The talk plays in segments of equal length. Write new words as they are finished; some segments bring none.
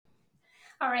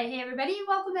All right, hey everybody,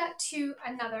 welcome back to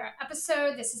another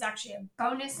episode. This is actually a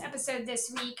bonus episode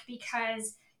this week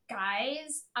because,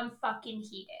 guys, I'm fucking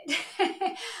heated.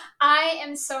 I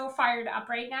am so fired up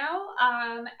right now,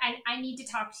 and I need to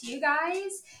talk to you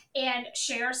guys and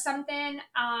share something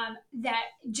that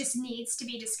just needs to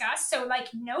be discussed. So, like,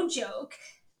 no joke,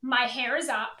 my hair is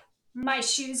up, my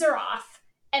shoes are off,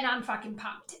 and I'm fucking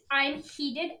pumped. I'm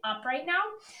heated up right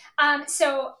now.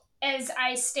 So as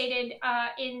I stated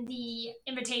in the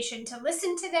invitation to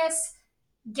listen to this,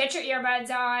 get your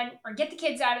earbuds on or get the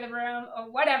kids out of the room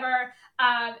or whatever.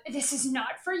 This is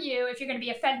not for you if you're going to be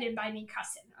offended by me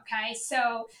cussing, okay?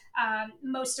 So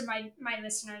most of my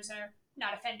listeners are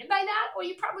not offended by that, or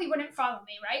you probably wouldn't follow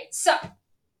me, right? So,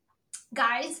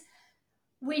 guys,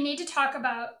 we need to talk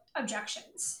about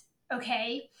objections,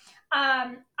 okay?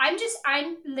 I'm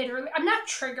not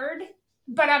triggered,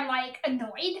 but I'm like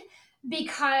annoyed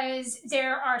because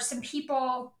there are some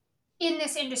people in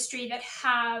this industry that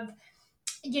have,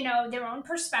 their own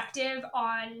perspective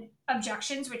on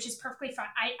objections, which is perfectly fine.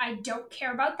 I don't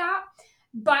care about that.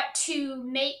 But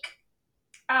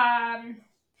um,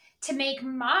 to make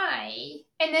and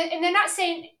they're not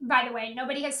saying, by the way,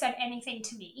 nobody has said anything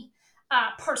to me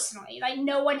personally. Like,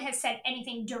 no one has said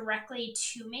anything directly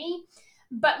to me,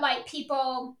 but like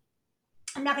people,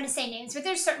 I'm not going to say names, but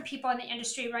there's certain people in the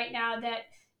industry right now that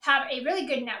have a really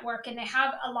good network and they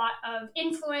have a lot of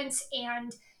influence,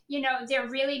 and they're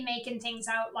really making things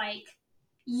out like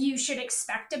you should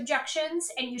expect objections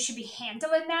and you should be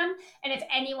handling them, and if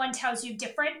anyone tells you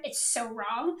different, it's so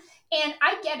wrong. And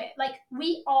I get it, like,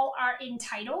 we all are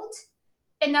entitled,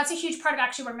 and that's a huge part of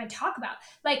actually what I'm going to talk about.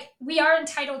 Like, we are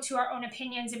entitled to our own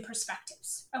opinions and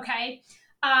perspectives, okay?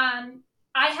 I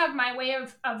have my way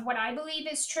of what I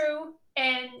believe is true,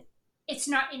 and it's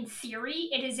not in theory,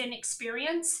 it is in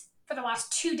experience for the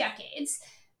last 2 decades.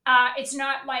 It's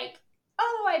not like,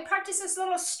 oh, I practiced this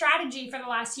little strategy for the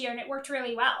last year and it worked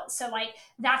really well. So like,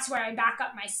 that's where I back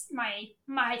up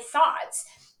my thoughts.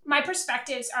 My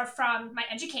perspectives are from my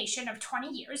education of 20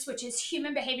 years, which is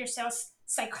human behavior sales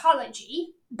psychology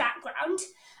background,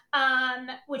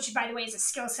 which, by the way, is a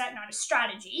skill set, not a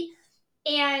strategy.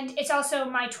 And it's also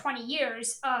my 20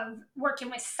 years of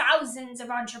working with thousands of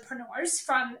entrepreneurs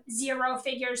from 0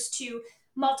 figures to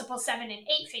multiple 7 and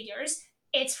 8 figures.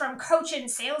 It's from coaching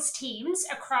sales teams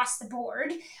across the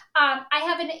board. I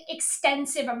have an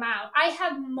extensive amount. I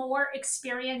have more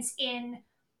experience in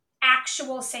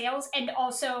actual sales and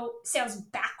also sales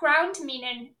background,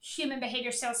 meaning human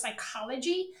behavior sales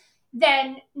psychology,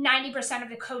 than 90% of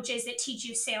the coaches that teach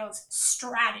you sales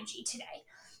strategy today.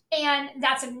 And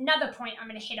that's another point I'm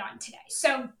going to hit on today.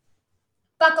 So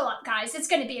buckle up, guys. It's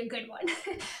going to be a good one.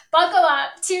 Buckle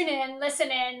up, tune in,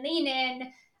 listen in, lean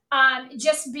in.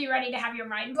 Just be ready to have your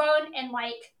mind blown, and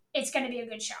like, it's going to be a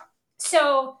good show.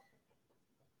 So,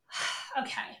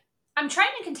 okay. I'm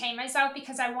trying to contain myself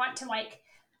because I want to like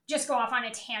just go off on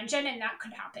a tangent, and that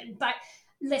could happen. But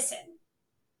listen,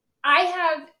 I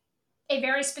have a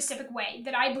very specific way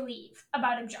that I believe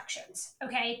about objections,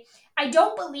 okay? I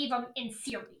don't believe them in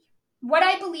theory. What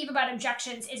I believe about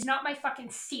objections is not my fucking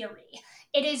theory.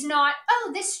 It is not,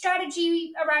 oh, this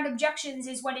strategy around objections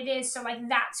is what it is, so like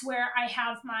that's where I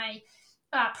have my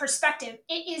perspective.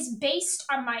 It is based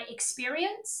on my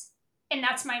experience, and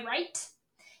that's my right.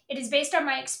 It is based on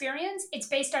my experience. It's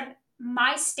based on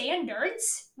my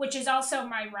standards, which is also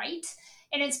my right.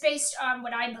 And it's based on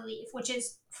what I believe, which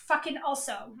is fucking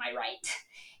also my right.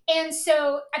 And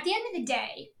so at the end of the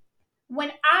day,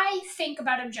 when I think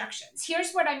about objections,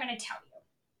 here's what I'm going to tell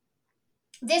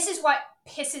you. This is what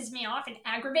pisses me off and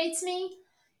aggravates me,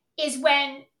 is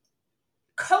when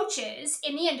coaches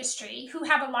in the industry who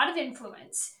have a lot of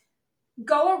influence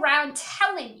go around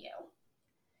telling you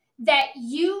that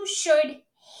you should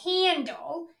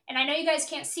handle, and I know you guys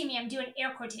can't see me, I'm doing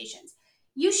air quotations,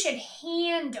 you should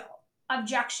handle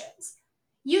objections.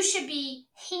 You should be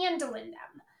handling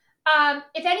them.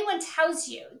 If anyone tells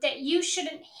you that you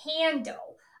shouldn't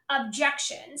handle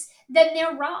objections, then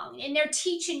they're wrong and they're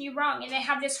teaching you wrong, and they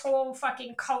have this whole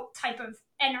fucking cult type of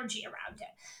energy around it.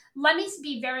 Let me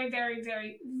be very, very,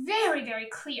 very, very, very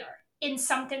clear in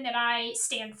something that I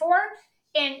stand for,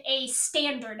 in a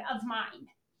standard of mine.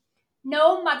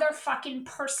 No motherfucking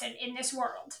person in this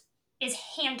world is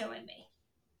handling me.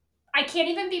 I can't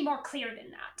even be more clear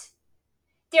than that.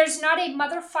 There's not a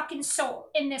motherfucking soul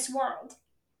in this world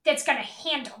that's going to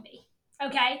handle me.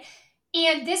 Okay?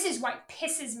 And this is what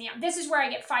pisses me off. This is where I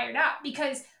get fired up,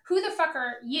 because who the fuck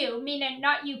are you, meaning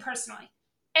not you personally,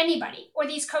 anybody, or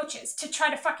these coaches, to try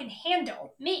to fucking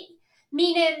handle me?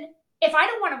 Meaning, if I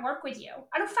don't want to work with you,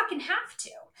 I don't fucking have to.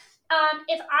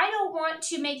 If I don't want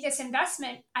to make this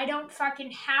investment, I don't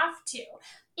fucking have to.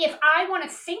 If I want to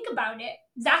think about it,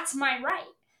 that's my right.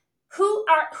 Who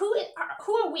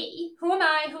are we? Who am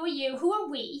I? Who are you? Who are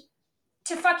we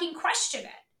to fucking question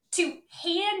it? To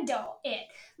handle it?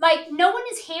 Like, no one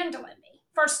is handling me,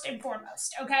 first and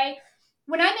foremost, okay?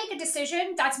 When I make a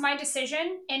decision, that's my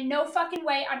decision, and no fucking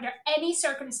way, under any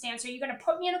circumstance, are you gonna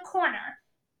put me in a corner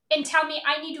and tell me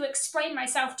I need to explain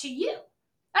myself to you.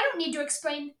 I don't need to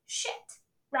explain shit,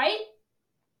 right?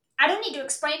 I don't need to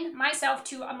explain myself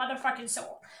to a motherfucking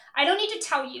soul. I don't need to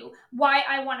tell you why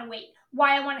I want to wait,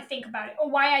 why I want to think about it, or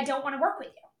why I don't want to work with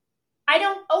you. I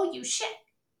don't owe you shit.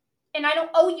 And I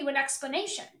don't owe you an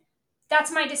explanation.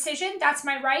 That's my decision. That's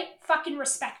my right. Fucking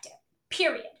respect it.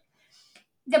 Period.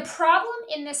 The problem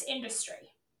in this industry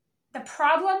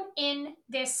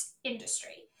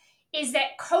is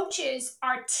that coaches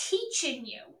are teaching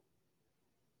you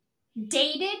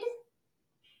dated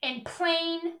and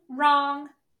plain wrong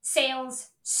sales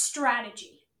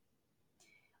strategy.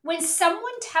 When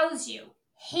someone tells you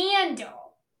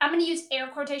handle, I'm going to use air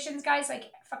quotations, guys, like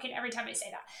fucking every time I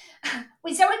say that.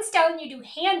 When someone's telling you to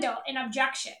handle an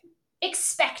objection,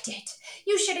 expect it.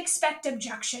 You should expect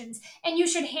objections and you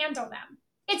should handle them.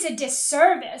 It's a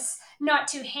disservice not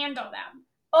to handle them.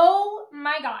 Oh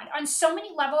my God. On so many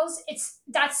levels,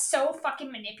 that's so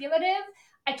fucking manipulative.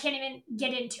 I can't even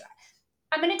get into it.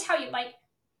 I'm going to tell you, like,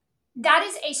 that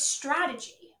is a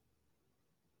strategy.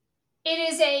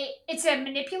 It's a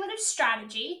manipulative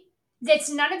strategy that's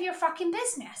none of your fucking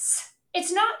business.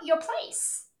 It's not your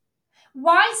place.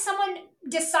 Why someone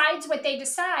decides what they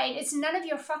decide, it's none of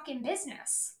your fucking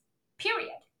business. Period.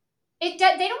 They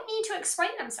don't need to explain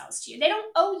themselves to you. They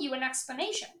don't owe you an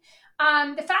explanation.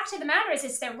 The fact of the matter is,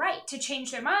 it's their right to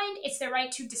change their mind. It's their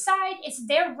right to decide. It's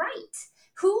their right.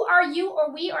 Who are you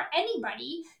or we or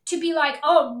anybody to be like,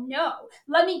 oh no,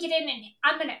 let me get in and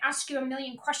I'm going to ask you a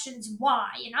million questions why,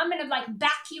 and I'm going to like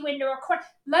back you into a corner.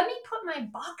 Let me put my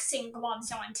boxing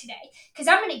gloves on today because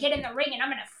I'm going to get in the ring and I'm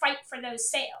going to fight for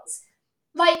those sales.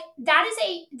 Like,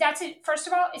 first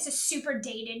of all, it's a super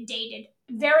dated,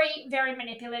 very, very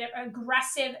manipulative,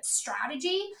 aggressive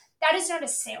strategy. That is not a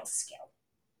sales skill.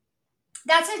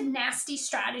 That's a nasty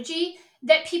strategy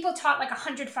that people taught like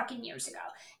 100 fucking years ago.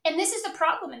 And this is the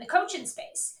problem in the coaching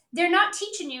space. They're not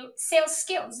teaching you sales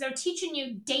skills. They're teaching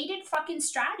you dated fucking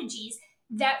strategies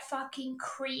that fucking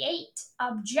create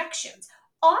objections.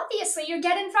 Obviously, you're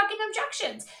getting fucking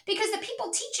objections because the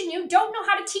people teaching you don't know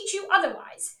how to teach you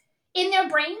otherwise. In their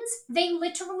brains, they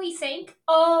literally think,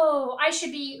 oh, I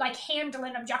should be like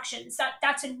handling objections.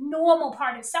 That's a normal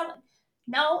part of selling.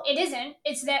 No, it isn't.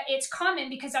 It's common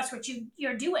because that's what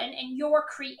you're doing, and you're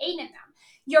creating them.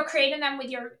 You're creating them with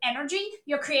your energy.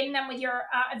 You're creating them with your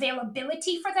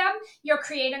availability for them. You're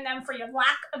creating them for your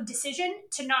lack of decision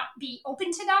to not be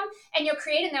open to them, and you're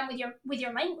creating them with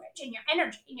your language and your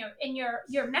energy and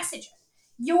your messaging.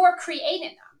 You're creating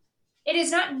them. It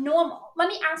is not normal. Let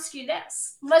me ask you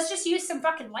this. Let's just use some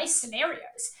fucking life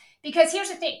scenarios. Because here's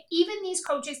the thing. Even these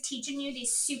coaches teaching you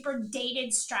these super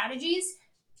dated strategies,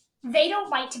 they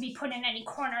don't like to be put in any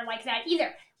corner like that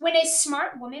either. When a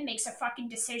smart woman makes a fucking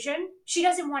decision, she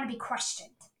doesn't want to be questioned.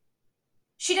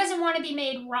 She doesn't want to be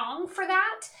made wrong for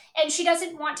that, and she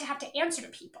doesn't want to have to answer to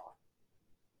people.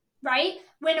 Right?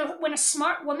 When a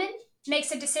smart woman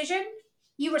makes a decision,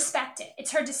 you respect it.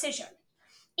 It's her decision.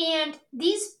 And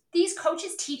these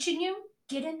coaches teaching you,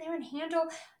 get in there and handle.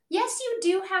 Yes, you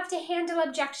do have to handle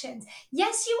objections.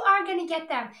 Yes, you are going to get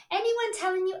them. Anyone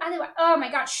telling you otherwise, oh my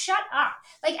God, shut up.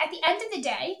 Like, at the end of the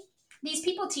day, these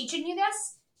people teaching you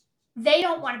this, they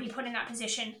don't want to be put in that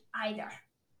position either.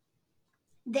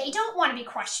 They don't want to be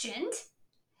questioned.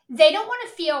 They don't want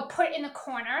to feel put in the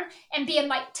corner and being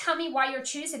like, tell me why you're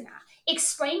choosing that.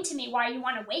 Explain to me why you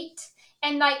want to wait.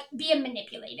 And like being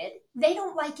manipulated. They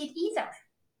don't like it either.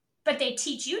 But they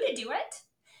teach you to do it.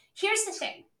 Here's the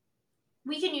thing.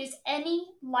 We can use any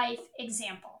life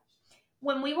example.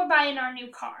 When we were buying our new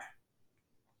car,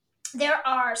 there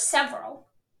are several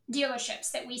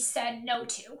dealerships that we said no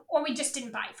to, or we just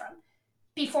didn't buy from,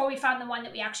 before we found the one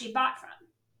that we actually bought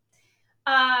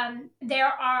from. There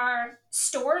are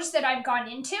stores that I've gone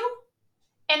into,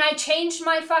 and I changed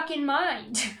my fucking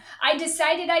mind. I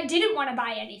decided I didn't want to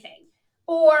buy anything.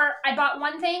 Or I bought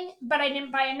one thing, but I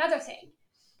didn't buy another thing.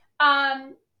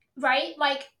 Right?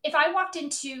 Like, if I walked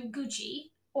into Gucci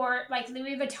or like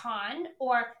Louis Vuitton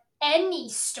or any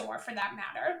store for that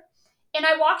matter, and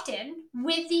I walked in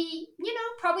with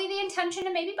probably the intention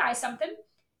to maybe buy something,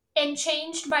 and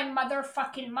changed my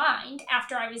motherfucking mind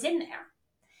after I was in there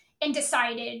and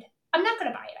decided I'm not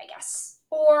going to buy it, I guess.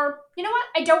 Or, you know what?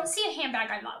 I don't see a handbag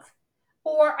I love.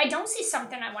 or I don't see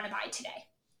something I want to buy today,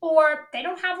 or they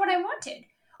don't have what I wanted,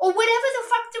 or whatever the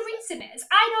fuck the reason is.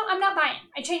 I'm not buying.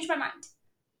 I changed my mind.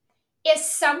 If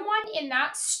someone in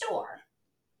that store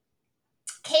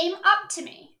came up to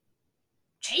me,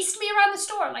 chased me around the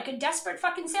store like a desperate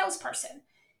fucking salesperson,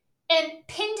 and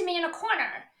pinned me in a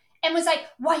corner and was like,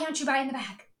 why aren't you buying the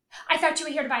bag? I thought you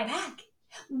were here to buy a bag.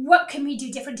 What can we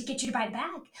do different to get you to buy the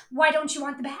bag? Why don't you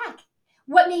want the bag?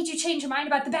 What made you change your mind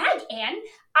about the bag, Anne?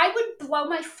 I would blow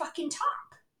my fucking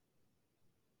top.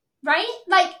 Right?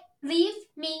 Like, leave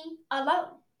me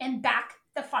alone and back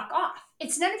the fuck off.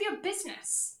 It's none of your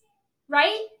business.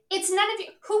 Right? It's none of you.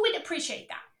 Who would appreciate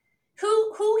that?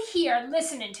 Who here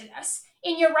listening to this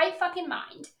in your right fucking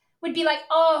mind would be like,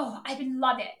 oh, I would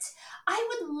love it. I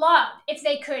would love if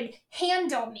they could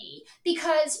handle me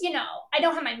because, I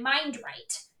don't have my mind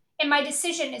right. And my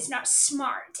decision is not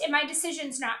smart. And my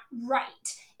decision's not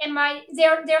right. And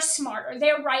they're smarter.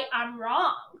 They're right, I'm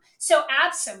wrong. So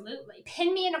absolutely,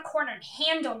 pin me in a corner and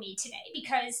handle me today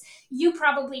because you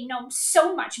probably know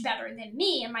so much better than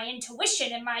me and my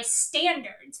intuition and my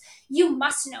standards. You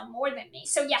must know more than me.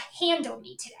 So yeah, handle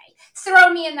me today. Throw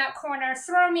me in that corner,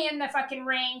 throw me in the fucking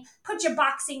ring, put your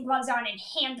boxing gloves on and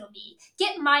handle me.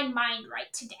 Get my mind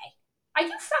right today. Are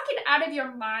you fucking out of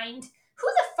your mind? Who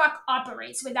the fuck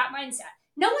operates with that mindset?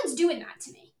 No one's doing that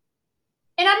to me.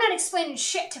 And I'm not explaining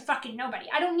shit to fucking nobody.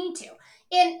 I don't need to.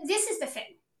 And this is the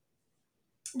thing.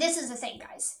 This is the thing,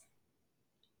 guys.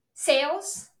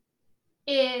 Sales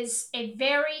is a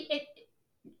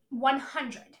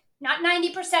 100, not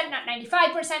 90%, not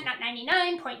 95%, not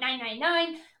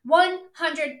 99.999,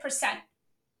 100%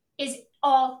 is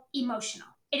all emotional.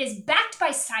 It is backed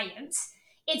by science.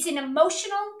 It's an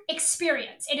emotional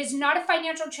experience. It is not a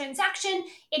financial transaction.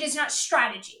 It is not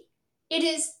strategy. It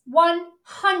is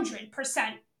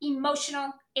 100%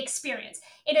 emotional experience.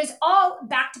 It is all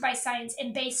backed by science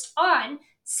and based on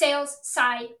sales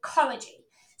psychology.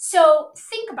 So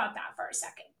think about that for a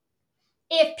second.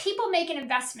 If people making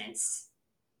investments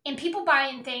and people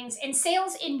buying things and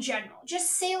sales in general,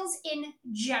 just sales in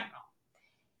general,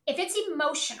 if it's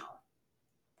emotional,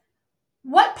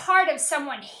 what part of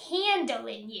someone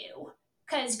handling you,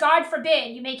 because God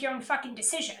forbid you make your own fucking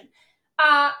decision,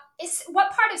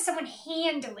 what part of someone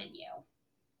handling you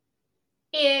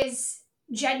is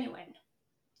genuine,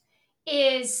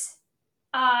 is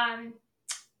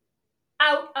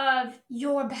out of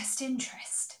your best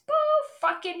interest? Oh,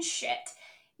 fucking shit.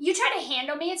 You try to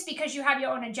handle me, it's because you have your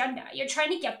own agenda. You're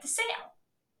trying to get the sale.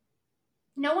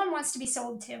 No one wants to be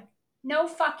sold to. No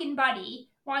fucking buddy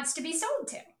wants to be sold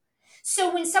to.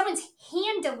 So when someone's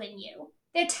handling you,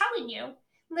 they're telling you,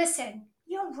 listen,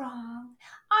 you're wrong.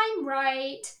 I'm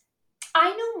right.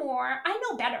 I know more. I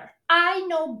know better. I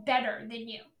know better than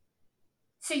you.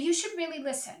 So you should really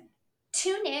listen.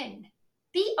 Tune in.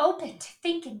 Be open to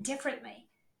thinking differently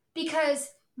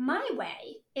because my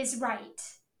way is right.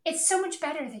 It's so much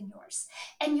better than yours.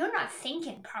 And you're not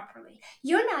thinking properly.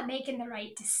 You're not making the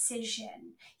right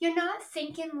decision. You're not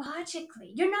thinking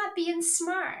logically. You're not being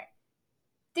smart.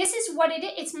 This is what it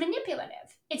is. It's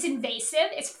manipulative. It's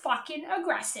invasive. It's fucking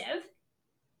aggressive.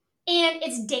 And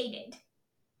it's dated.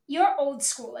 You're old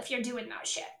school if you're doing that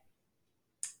shit.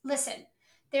 Listen,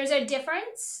 there's a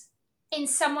difference in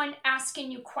someone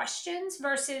asking you questions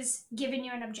versus giving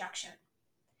you an objection.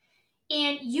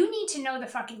 And you need to know the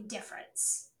fucking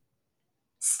difference.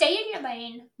 Stay in your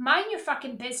lane, mind your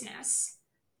fucking business,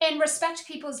 and respect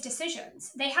people's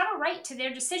decisions. They have a right to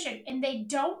their decision, and they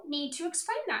don't need to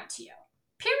explain that to you.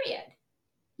 Period.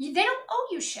 They don't owe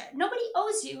you shit. Nobody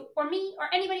owes you or me or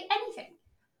anybody anything,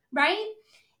 right?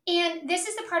 And this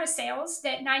is the part of sales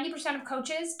that 90% of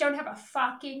coaches don't have a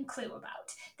fucking clue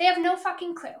about. They have no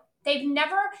fucking clue. They've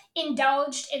never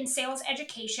indulged in sales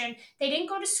education. They didn't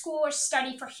go to school or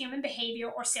study for human behavior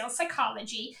or sales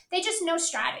psychology. They just know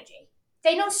strategy.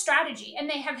 They know strategy, and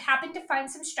they have happened to find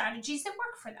some strategies that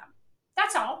work for them.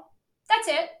 That's all. That's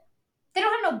it. They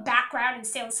don't have no background in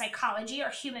sales psychology or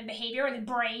human behavior or the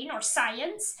brain or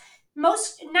science. 90%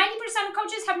 of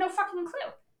coaches have no fucking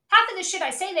clue. Half of the shit I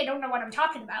say, they don't know what I'm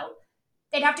talking about.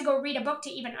 They'd have to go read a book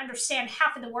to even understand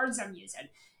half of the words I'm using.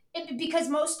 Because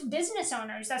most business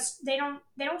owners, they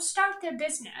don't start their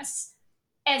business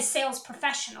as sales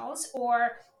professionals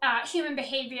or human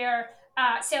behavior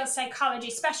sales psychology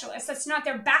specialists. That's not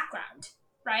their background,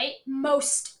 right?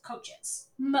 Most coaches.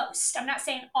 Most. I'm not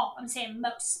saying all. I'm saying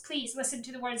most. Please listen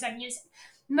to the words I'm using.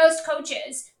 Most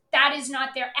coaches, that is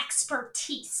not their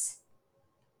expertise.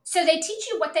 So they teach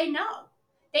you what they know.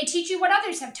 They teach you what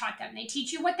others have taught them. They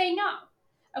teach you what they know.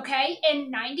 Okay?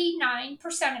 And 99%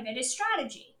 of it is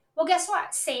strategy. Well, guess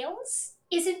what? Sales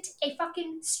isn't a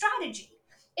fucking strategy.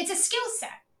 It's a skill set.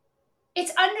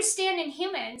 It's understanding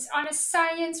humans on a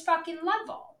science fucking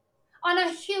level, on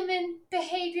a human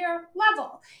behavior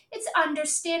level. It's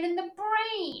understanding the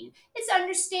brain. It's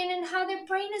understanding how their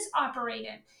brain is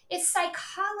operating. It's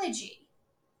psychology.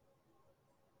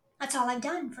 That's all I've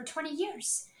done for 20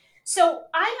 years. So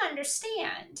I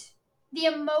understand the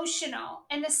emotional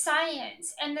and the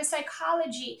science and the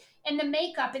psychology and the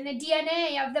makeup and the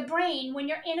DNA of the brain when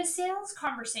you're in a sales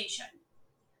conversation.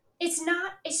 It's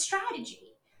not a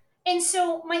strategy. And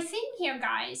so, my thing here,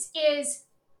 guys, is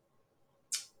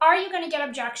are you going to get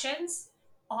objections?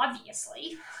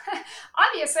 Obviously.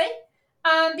 Obviously.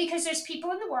 Because there's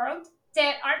people in the world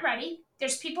that aren't ready.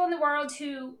 There's people in the world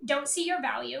who don't see your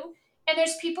value. And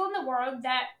there's people in the world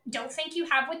that don't think you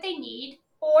have what they need.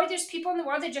 Or there's people in the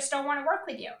world that just don't want to work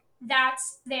with you.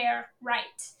 That's their right.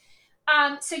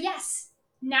 So, yes,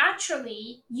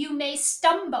 naturally, you may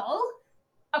stumble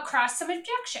across some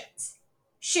objections.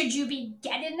 Should you be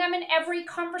getting them in every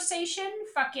conversation?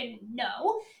 Fucking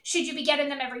no. Should you be getting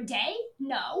them every day?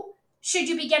 No. Should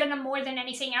you be getting them more than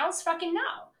anything else? Fucking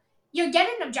no. You're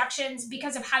getting objections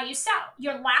because of how you sell,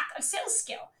 your lack of sales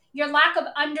skill, your lack of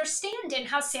understanding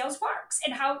how sales works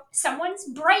and how someone's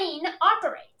brain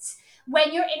operates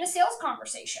when you're in a sales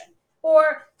conversation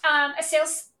or a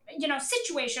sales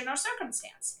situation or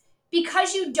circumstance.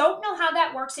 Because you don't know how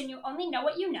that works and you only know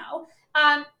what you know,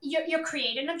 you're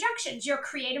creating objections, you're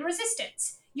creating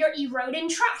resistance, you're eroding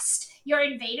trust, you're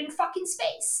invading fucking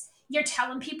space, you're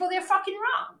telling people they're fucking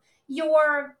wrong,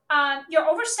 you're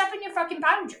overstepping your fucking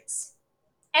boundaries.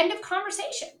 End of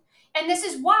conversation. And this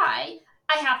is why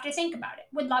I have to think about it.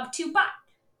 Would love to, but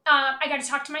I got to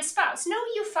talk to my spouse. No,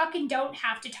 you fucking don't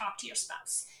have to talk to your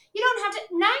spouse. You don't have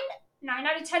to. Nine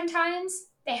out of 10 times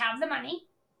they have the money,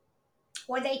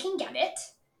 or they can get it,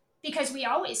 because we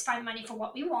always find money for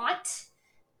what we want.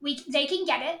 They can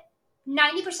get it.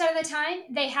 90% of the time,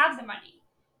 they have the money.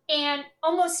 And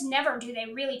almost never do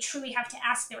they really truly have to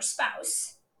ask their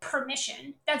spouse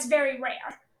permission. That's very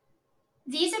rare.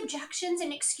 These objections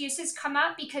and excuses come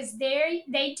up because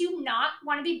they do not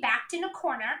want to be backed in a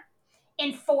corner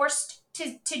and forced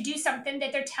to do something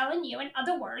that they're telling you, in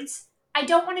other words, I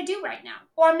don't want to do right now,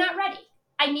 or I'm not ready.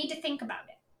 I need to think about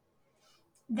it.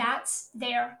 That's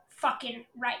their fucking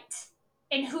right.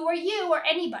 And who are you or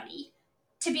anybody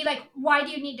to be like, why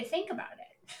do you need to think about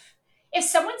it? If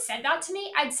someone said that to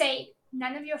me, I'd say,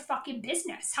 none of your fucking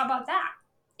business. How about that?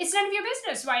 It's none of your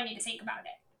business why I need to think about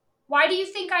it. Why do you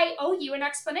think I owe you an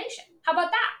explanation? How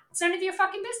about that? It's none of your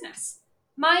fucking business.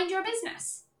 Mind your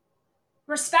business.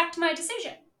 Respect my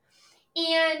decision.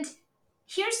 And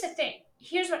here's the thing.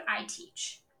 Here's what I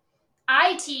teach.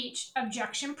 I teach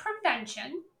objection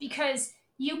prevention because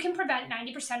you can prevent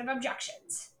 90% of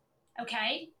objections.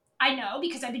 Okay? I know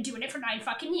because I've been doing it for 9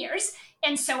 fucking years,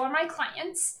 and so are my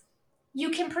clients. You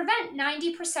can prevent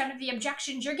 90% of the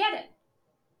objections you're getting.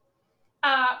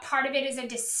 Part of it is a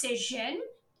decision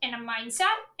and a mindset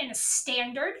and a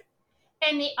standard,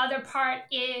 and the other part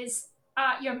is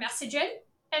your messaging,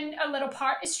 and a little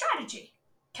part is strategy.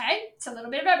 Okay? It's a little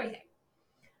bit of everything.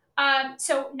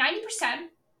 So 90%,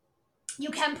 you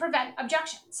can prevent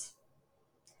objections.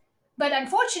 But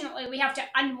unfortunately, we have to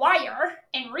unwire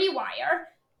and rewire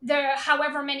the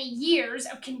however many years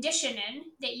of conditioning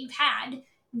that you've had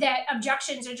that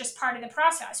objections are just part of the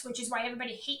process, which is why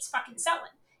everybody hates fucking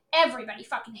selling. Everybody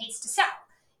fucking hates to sell.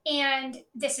 And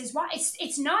this is why.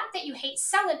 It's not that you hate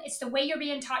selling, it's the way you're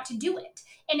being taught to do it.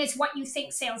 And it's what you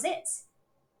think sales is.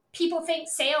 People think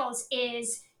sales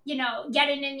is,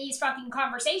 getting in these fucking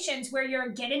conversations where you're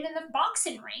getting in the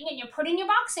boxing ring and you're putting your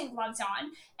boxing gloves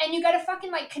on and you gotta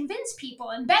fucking convince people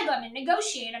and beg them and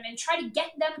negotiate them and try to get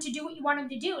them to do what you want them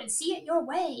to do and see it your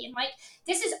way. And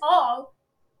this is all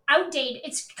outdated.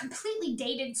 It's completely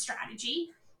dated strategy,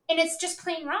 and it's just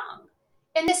plain wrong.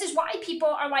 And this is why people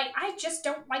are like, I just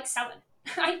don't like selling.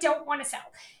 I don't want to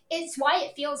sell. It's why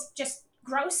it feels just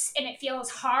gross, and it feels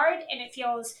hard, and it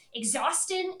feels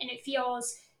exhausting, and it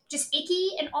feels just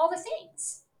icky and all the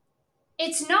things.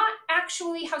 It's not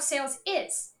actually how sales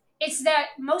is. It's that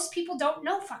most people don't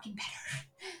know fucking better.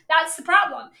 That's the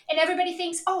problem. And everybody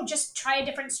thinks, oh, just try a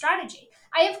different strategy.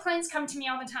 I have clients come to me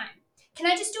all the time.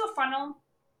 Can I just do a funnel?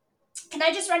 Can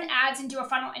I just run ads and do a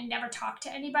funnel and never talk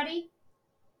to anybody?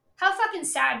 How fucking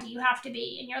sad do you have to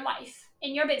be in your life,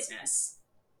 in your business?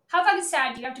 How fucking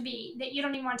sad do you have to be that you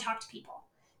don't even want to talk to people?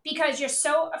 Because you're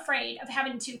so afraid of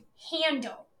having to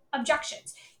handle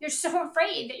objections. You're so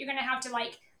afraid that you're going to have to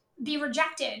be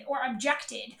rejected or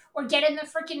objected or get in the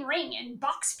freaking ring and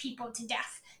box people to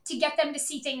death to get them to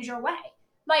see things your way.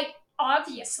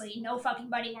 Obviously, no fucking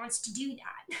body wants to do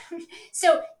that.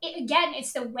 So, again,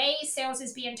 it's the way sales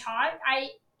is being taught.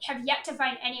 have yet to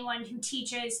find anyone who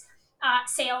teaches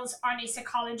sales on a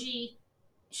psychology,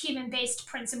 human-based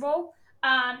principle.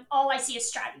 All I see is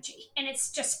strategy, and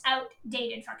it's just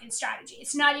outdated fucking strategy.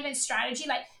 It's not even strategy.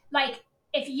 Like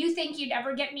if you think you'd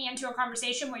ever get me into a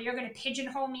conversation where you're going to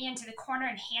pigeonhole me into the corner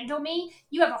and handle me,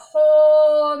 you have a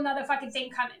whole nother fucking thing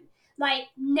coming. Like,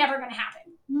 never going to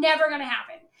happen. Never going to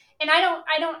happen. And I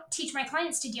don't teach my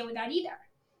clients to deal with that either.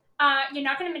 You're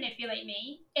not going to manipulate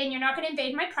me, and you're not going to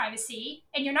invade my privacy,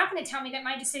 and you're not going to tell me that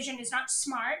my decision is not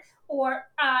smart or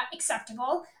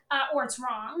acceptable, or it's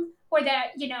wrong, or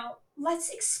that, let's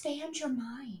expand your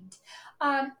mind.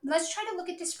 Let's try to look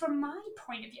at this from my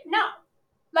point of view. No,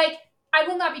 like, I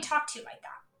will not be talked to like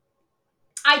that.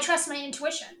 I trust my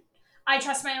intuition. I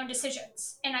trust my own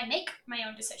decisions, and I make my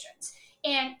own decisions.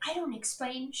 And I don't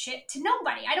explain shit to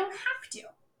nobody. I don't have to.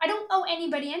 I don't owe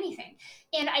anybody anything.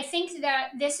 And I think that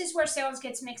this is where sales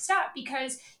gets mixed up,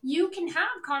 because you can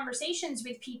have conversations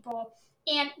with people.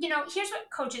 And, here's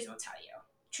what coaches will tell you,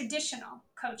 traditional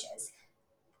coaches.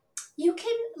 You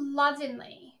can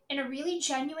lovingly, in a really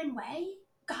genuine way,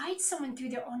 guide someone through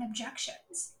their own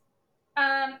objections.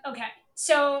 Okay,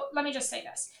 so let me just say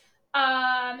this.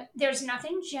 There's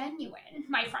nothing genuine,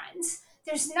 my friends.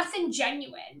 There's nothing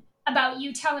genuine about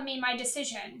you telling me my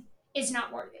decision is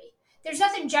not worthy. There's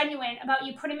nothing genuine about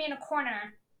you putting me in a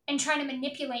corner and trying to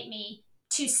manipulate me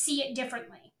to see it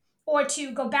differently, or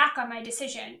to go back on my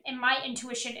decision and my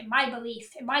intuition and my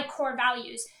belief and my core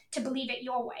values to believe it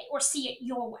your way or see it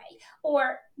your way,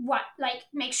 or what, like,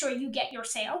 make sure you get your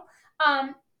sale.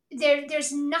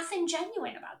 There's nothing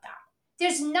genuine about that.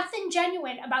 There's nothing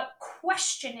genuine about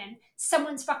questioning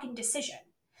someone's fucking decision.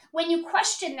 When you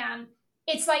question them,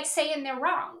 it's like saying they're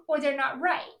wrong or they're not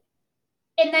right.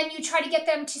 And then you try to get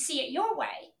them to see it your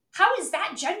way. How is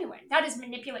that genuine? That is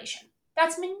manipulation.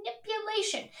 That's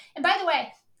manipulation. And by the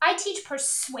way, I teach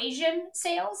persuasion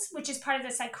sales, which is part of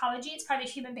the psychology. It's part of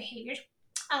the human behavior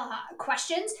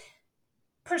questions.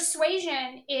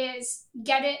 Persuasion is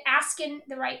asking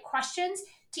the right questions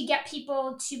to get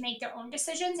people to make their own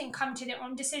decisions and come to their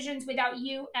own decisions without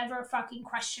you ever fucking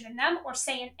questioning them or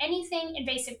saying anything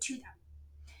invasive to them.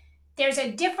 There's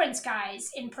a difference,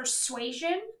 guys, in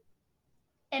persuasion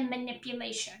and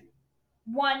manipulation.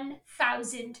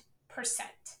 1,000%.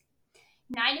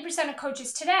 90% of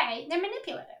coaches today, they're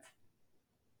manipulative.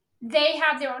 They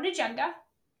have their own agenda.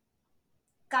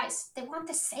 Guys, they want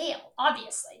the sale,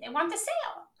 obviously. They want the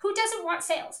sale. Who doesn't want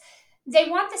sales? They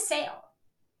want the sale.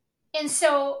 And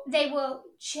so they will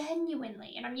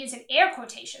genuinely, and I'm using air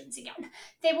quotations again,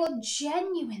 they will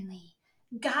genuinely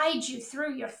guide you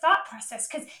through your thought process,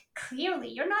 because clearly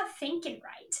you're not thinking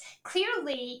right.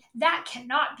 Clearly that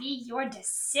cannot be your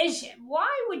decision. Why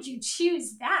would you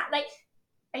choose that? Like,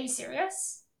 are you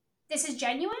serious? This is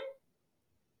genuine?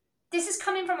 This is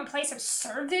coming from a place of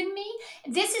serving me?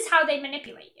 This is how they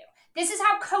manipulate you. This is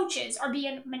how coaches are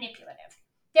being manipulative.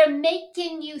 They're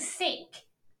making you think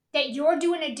that you're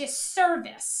doing a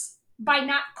disservice by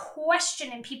not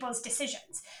questioning people's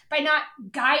decisions, by not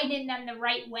guiding them the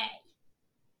right way.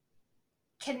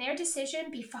 Can their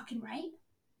decision be fucking right?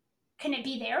 Can it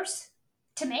be theirs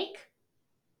to make?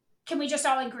 Can we just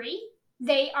all agree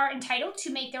they are entitled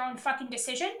to make their own fucking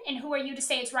decision? And who are you to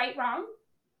say it's right, wrong?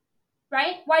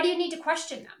 Right? Why do you need to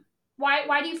question them?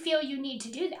 Why do you feel you need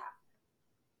to do that?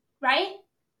 Right?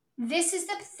 This is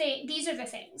the thing. These are the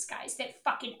things, guys, that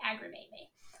fucking aggravate me.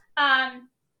 I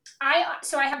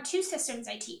have two systems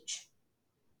I teach.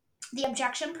 The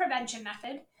objection prevention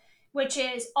method, which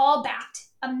is all backed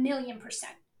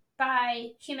 1,000,000% by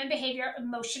human behavior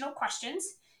emotional questions.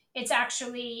 It's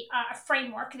actually a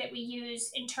framework that we use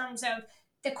in terms of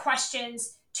the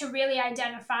questions to really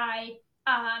identify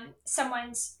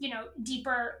someone's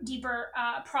deeper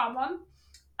problem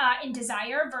in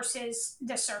desire versus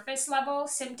the surface level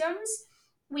symptoms.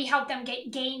 We help them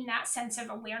gain that sense of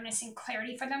awareness and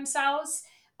clarity for themselves.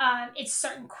 It's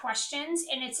certain questions,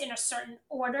 and it's in a certain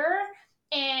order,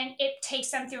 and it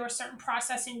takes them through a certain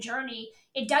process and journey.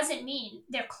 It doesn't mean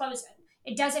they're closing.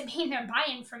 It doesn't mean they're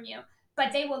buying from you,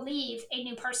 but they will leave a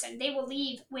new person. They will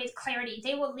leave with clarity.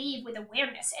 They will leave with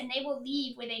awareness, and they will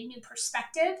leave with a new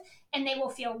perspective, and they will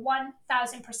feel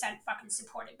 1,000% fucking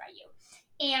supported by you.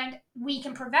 And we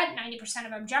can prevent 90%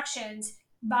 of objections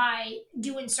by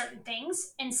doing certain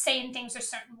things and saying things a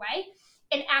certain way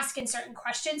and asking certain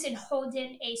questions and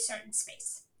holding a certain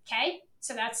space. Okay?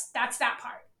 So that's that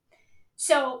part.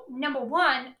 So number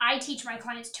one, I teach my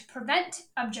clients to prevent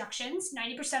objections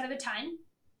 90% of the time.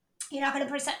 You're not going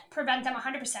to prevent them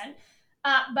 100%,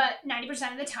 but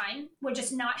 90% of the time, we're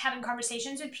just not having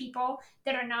conversations with people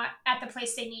that are not at the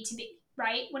place they need to be,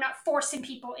 right? We're not forcing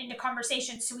people into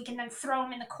conversations so we can then throw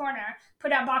them in the corner,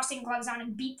 put our boxing gloves on,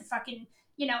 and beat the fucking,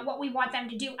 what we want them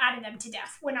to do out of them to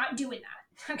death. We're not doing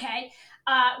that, okay?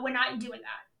 We're not doing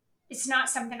that. It's not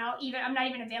something I'm not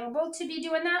even available to be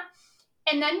doing that.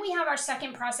 And then we have our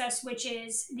second process, which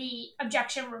is the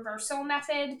objection reversal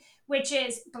method, which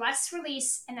is bless,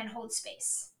 release, and then hold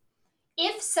space.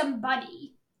 If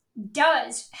somebody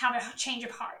does have a change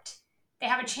of heart, they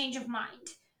have a change of mind,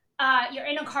 you're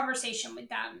in a conversation with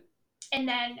them, and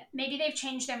then maybe they've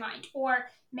changed their mind, or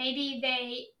maybe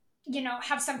they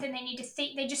have something they need to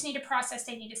think, they just need to process,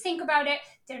 they need to think about it,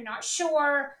 they're not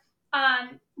sure,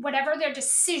 whatever their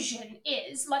decision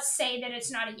is, let's say that it's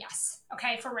not a yes,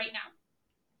 okay, for right now.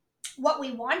 What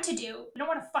we want to do, we don't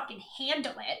want to fucking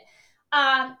handle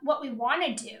it. What we want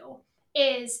to do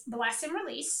is bless and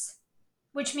release,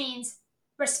 which means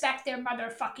respect their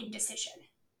motherfucking decision.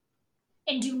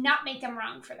 And do not make them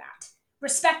wrong for that.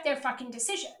 Respect their fucking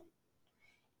decision.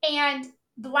 And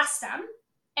bless them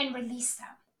and release them.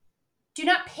 Do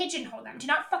not pigeonhole them. Do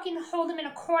not fucking hold them in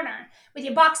a corner with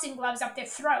your boxing gloves up their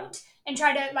throat and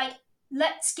try to,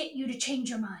 let's get you to change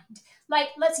your mind.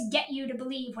 Let's get you to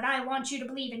believe what I want you to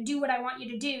believe and do what I want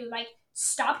you to do.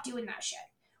 Stop doing that shit.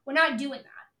 We're not doing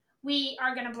that. We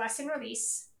are going to bless and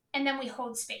release, and then we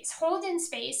hold space. Hold in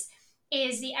space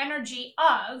is the energy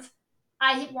of,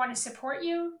 I want to support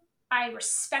you. I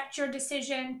respect your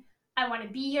decision. I want to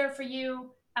be here for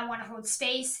you. I want to hold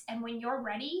space. And when you're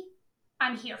ready,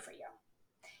 I'm here for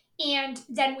you. And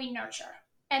then we nurture.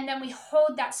 And then we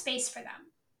hold that space for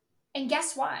them. And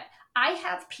guess what? I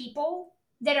have people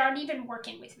that aren't even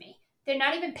working with me. They're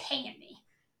not even paying me.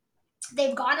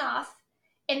 They've gone off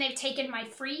and they've taken my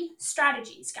free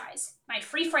strategies, guys, my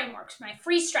free frameworks, my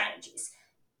free strategies,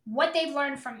 what they've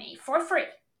learned from me for free.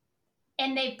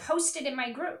 And they posted in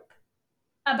my group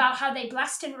about how they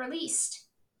blessed and released.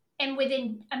 And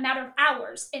within a matter of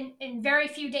hours, in very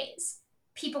few days,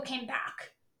 people came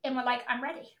back and were like, I'm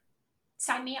ready.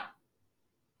 Sign me up.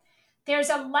 There's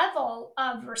a level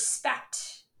of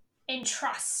respect and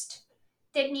trust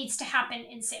that needs to happen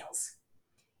in sales.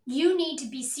 You need to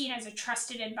be seen as a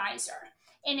trusted advisor.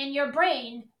 And in your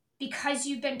brain, because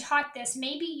you've been taught this,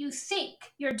 maybe you think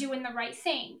you're doing the right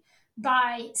thing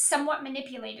by somewhat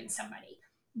manipulating somebody,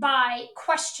 by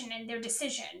questioning their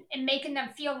decision and making them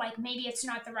feel like maybe it's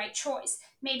not the right choice.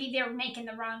 Maybe they're making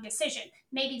the wrong decision.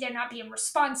 Maybe they're not being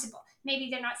responsible. Maybe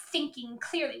they're not thinking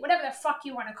clearly, whatever the fuck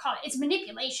you want to call it. It's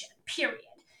manipulation, period.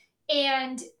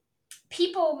 And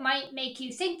people might make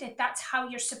you think that that's how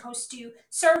you're supposed to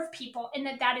serve people and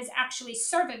that is actually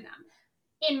serving them.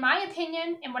 In my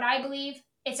opinion, and what I believe,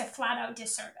 it's a flat out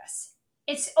disservice.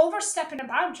 It's overstepping a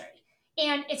boundary.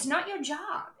 And it's not your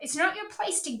job. It's not your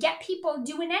place to get people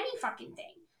doing any fucking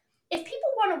thing. If people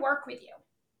want to work with you,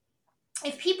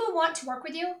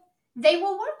 they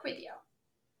will work with you.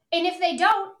 And if they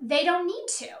don't need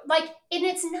to. And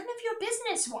it's none of your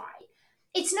business why.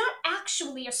 It's not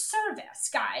actually a service,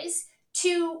 guys,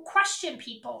 to question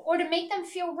people or to make them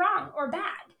feel wrong or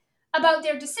bad about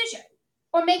their decision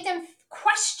or make them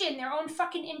question their own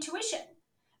fucking intuition,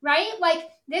 right?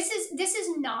 This is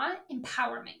not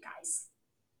empowerment, guys.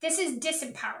 This is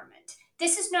disempowerment.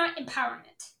 This is not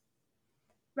empowerment,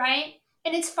 right?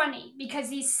 And it's funny because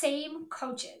these same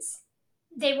coaches,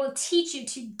 they will teach you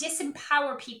to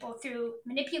disempower people through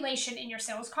manipulation in your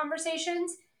sales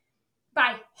conversations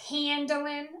by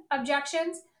handling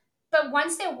objections. But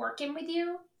once they're working with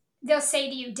you, they'll say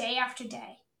to you day after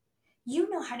day, you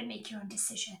know how to make your own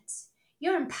decisions.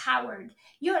 You're empowered.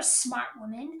 You're a smart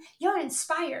woman. You're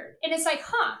inspired. And it's like,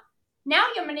 now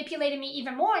you're manipulating me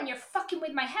even more and you're fucking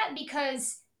with my head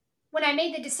because when I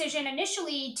made the decision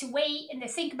initially to wait and to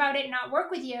think about it and not work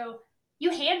with you,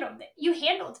 you handled it. You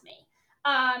handled me.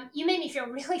 You made me feel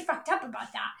really fucked up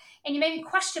about that. And you made me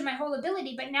question my whole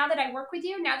ability. But now that I work with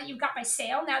you, now that you've got my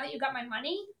sale, now that you've got my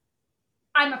money,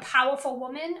 I'm a powerful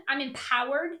woman. I'm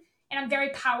empowered and I'm very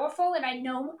powerful. And I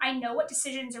know what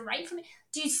decisions are right for me.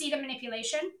 Do you see the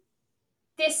manipulation?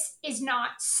 This is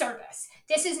not service.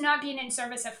 This is not being in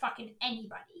service of fucking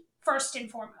anybody, first and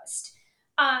foremost.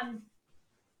 All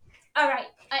right.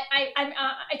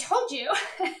 I told you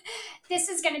this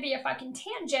is going to be a fucking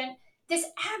tangent. This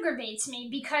aggravates me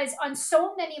because on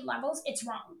so many levels, it's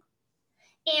wrong.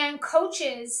 And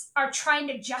coaches are trying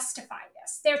to justify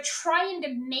this. They're trying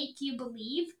to make you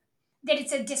believe that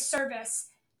it's a disservice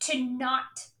to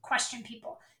not question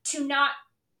people, to not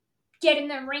get in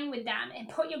the ring with them and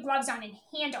put your gloves on and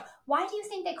handle. Why do you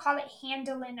think they call it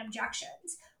handling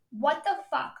objections? What the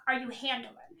fuck are you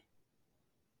handling?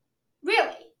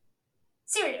 Really?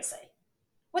 Seriously.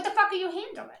 What the fuck are you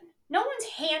handling? No one's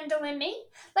handling me.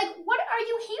 Like, what are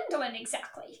you handling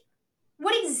exactly?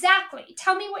 What exactly?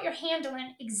 Tell me what you're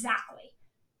handling exactly.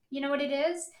 You know what it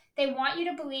is? They want you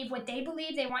to believe what they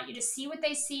believe, they want you to see what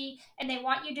they see, and they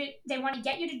want to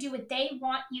get you to do what they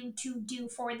want you to do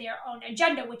for their own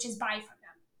agenda, which is buy from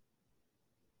them.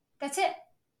 That's it.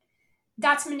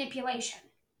 That's manipulation,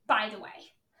 by the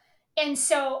way. And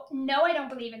so, no, I don't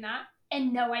believe in that,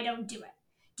 and no, I don't do it.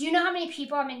 Do you know how many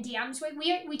people I'm in DMs with?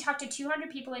 We talk to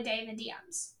 200 people a day in the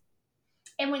DMs.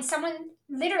 And when someone,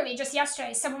 literally just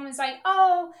yesterday, someone was like,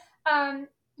 "Oh,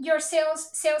 your sales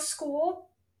school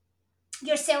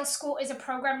is a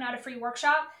program, not a free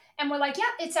workshop." And we're like,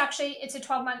 "Yeah, it's a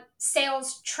 12-month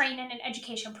sales training and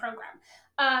education program."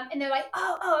 And they're like,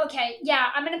 "Oh, okay,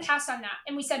 yeah, I'm gonna pass on that."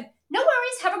 And we said, "No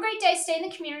worries, have a great day, stay in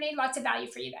the community, lots of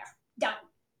value for you there, done."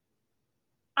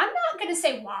 I'm not gonna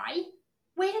say why.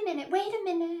 Wait a minute.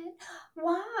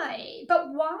 Why?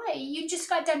 But why? You just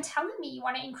got done telling me you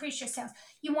want to increase your sales.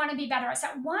 You want to be better. I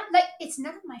said, what? Like, it's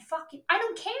none of my fucking, I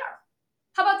don't care.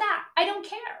 How about that? I don't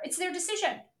care. It's their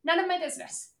decision. None of my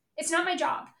business. It's not my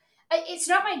job. It's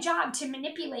not my job to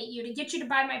manipulate you, to get you to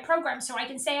buy my program so I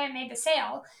can say I made the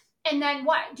sale. And then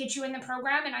what? Get you in the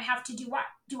program and I have to do what?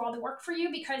 Do all the work for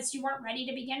you because you weren't ready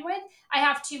to begin with? I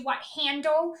have to what?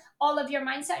 Handle all of your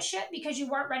mindset shit because you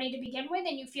weren't ready to begin with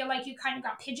and you feel like you kind of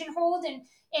got pigeonholed. And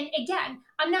again,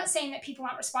 I'm not saying that people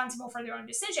aren't responsible for their own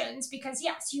decisions because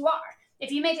yes, you are.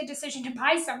 If you make a decision to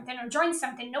buy something or join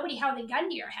something, nobody held a gun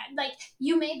to your head. Like,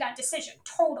 you made that decision.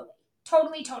 Totally.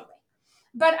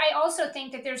 But I also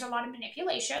think that there's a lot of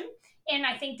manipulation and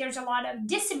I think there's a lot of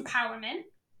disempowerment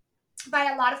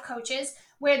by a lot of coaches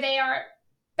where they are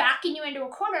backing you into a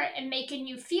corner and making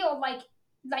you feel like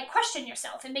question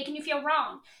yourself and making you feel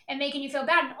wrong and making you feel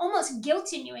bad and almost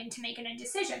guilting you into making a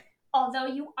decision, although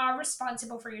you are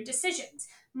responsible for your decisions.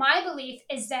 My belief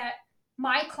is that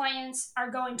my clients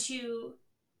are going to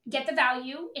get the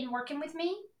value in working with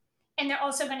me, and they're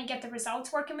also going to get the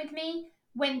results working with me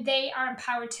when they are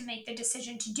empowered to make the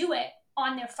decision to do it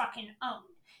on their fucking own.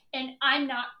 And I'm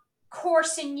not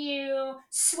coursing you,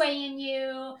 swaying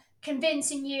you,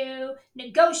 convincing you,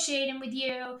 negotiating with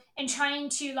you, and trying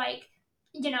to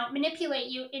manipulate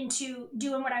you into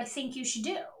doing what I think you should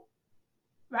do.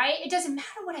 Right? It doesn't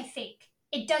matter what I think.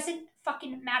 It doesn't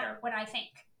fucking matter what I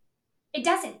think. It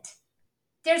doesn't.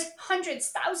 There's hundreds,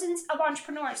 thousands of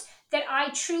entrepreneurs that I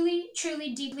truly,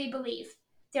 truly, deeply believe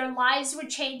their lives would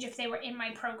change if they were in my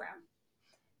program.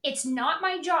 It's not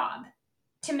my job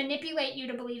to manipulate you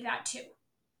to believe that too.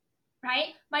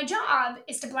 Right? My job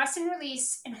is to bless and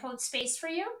release and hold space for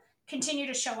you, continue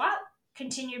to show up,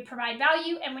 continue to provide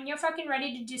value, and when you're fucking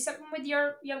ready to do something with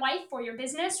your life or your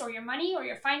business or your money or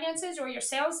your finances or your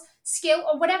sales skill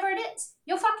or whatever it is,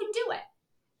 you'll fucking do it.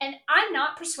 And I'm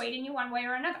not persuading you one way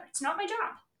or another. It's not my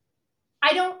job.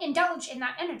 I don't indulge in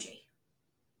that energy.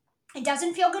 It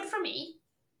doesn't feel good for me.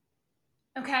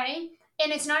 Okay?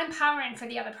 And it's not empowering for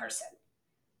the other person.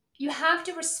 You have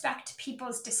to respect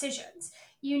people's decisions.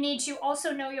 You need to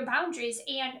also know your boundaries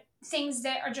and things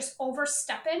that are just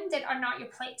overstepping that are not your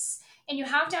place. And you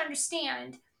have to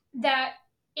understand that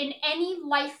in any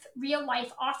real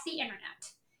life off the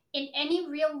internet, in any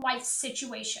real life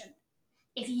situation,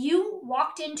 if you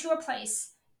walked into a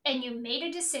place and you made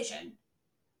a decision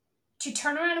to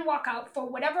turn around and walk out for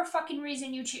whatever fucking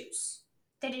reason you choose,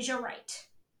 that is your right.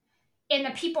 And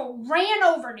the people ran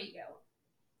over to you,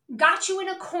 got you in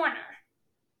a corner,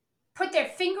 put their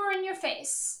finger in your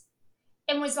face,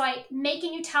 and was like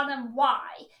making you tell them why,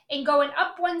 and going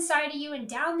up one side of you and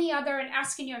down the other and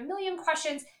asking you a million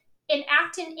questions and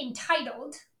acting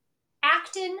entitled,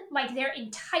 acting like they're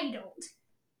entitled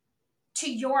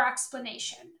to your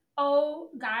explanation. Oh,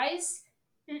 guys,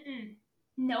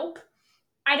 nope.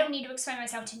 I don't need to explain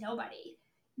myself to nobody.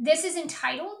 This is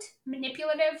entitled,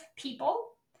 manipulative people,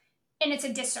 and it's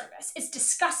a disservice. It's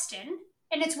disgusting,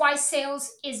 and it's why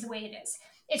sales is the way it is.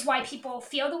 It's why people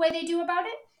feel the way they do about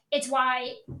it. It's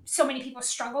why so many people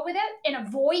struggle with it and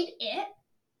avoid it.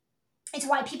 It's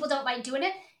why people don't like doing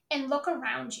it. And look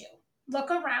around you.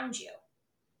 Look around you.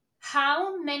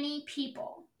 How many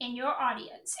people in your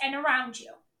audience and around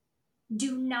you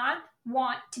do not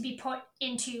want to be put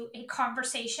into a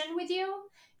conversation with you,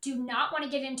 do not want to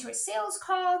get into a sales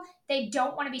call, they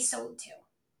don't want to be sold to?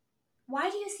 Why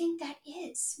do you think that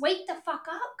is? Wake the fuck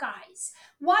up, guys.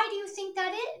 Why do you think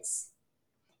that is?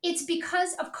 It's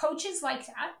because of coaches like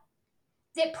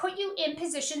that put you in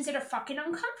positions that are fucking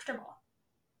uncomfortable.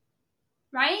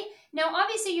 Right? Now,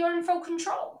 obviously, you're in full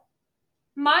control.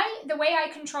 The way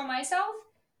I control myself,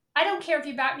 I don't care if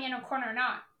you back me in a corner or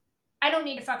not. I don't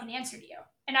need to fucking answer to you.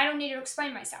 And I don't need to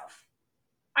explain myself.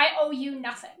 I owe you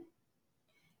nothing.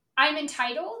 I'm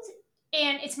entitled,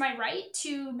 and it's my right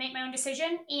to make my own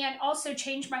decision and also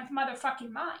change my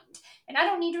motherfucking mind. And I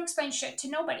don't need to explain shit to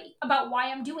nobody about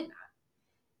why I'm doing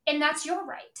that. And that's your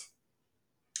right.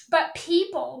 But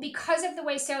people, because of the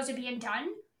way sales are being done,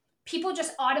 people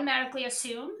just automatically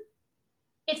assume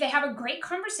if they have a great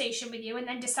conversation with you and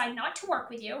then decide not to work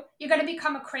with you, you're going to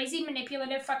become a crazy,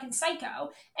 manipulative fucking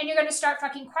psycho, and you're going to start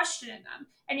fucking questioning them,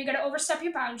 and you're going to overstep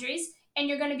your boundaries, and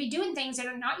you're going to be doing things that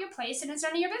are not your place, and it's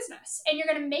none of your business. And you're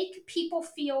going to make people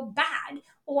feel bad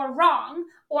or wrong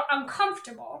or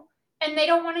uncomfortable, and they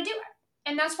don't want to do it.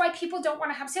 And that's why people don't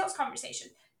want to have sales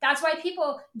conversations. That's why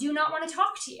people do not want to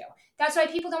talk to you. That's why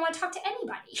people don't want to talk to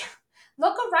anybody.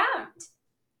 Look around.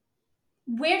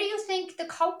 Where do you think the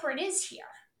culprit is here?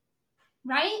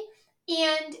 Right?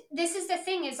 And this is the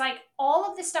thing, is like all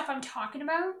of the stuff I'm talking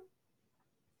about,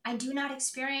 I do not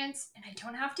experience and I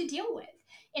don't have to deal with.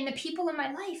 And the people in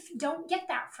my life don't get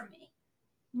that from me.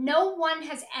 No one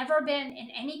has ever been in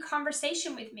any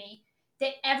conversation with me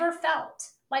that ever felt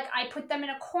like I put them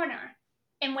in a corner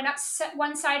and went up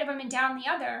one side of them and down the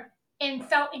other and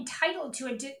felt entitled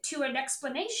to an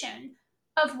explanation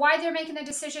of why they're making the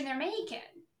decision they're making.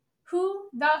 Who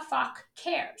the fuck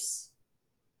cares?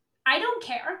 I don't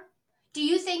care. Do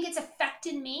you think it's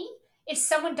affecting me if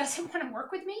someone doesn't want to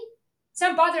work with me? It's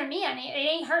not bothering me any. It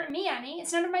ain't hurting me any.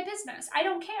 It's none of my business. I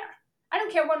don't care. I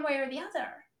don't care one way or the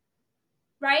other.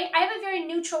 Right? I have a very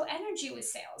neutral energy with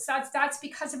sales. That's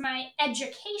because of my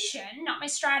education, not my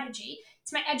strategy.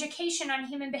 It's my education on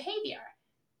human behavior.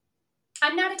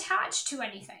 I'm not attached to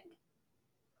anything.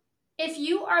 If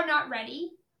you are not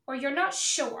ready or you're not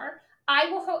sure, I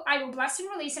will bless and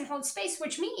release and hold space,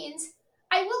 which means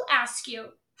I will ask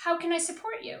you, how can I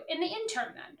support you in the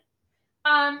interim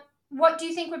then? What do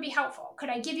you think would be helpful? Could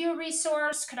I give you a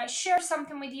resource? Could I share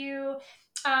something with you?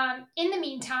 In the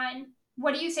meantime,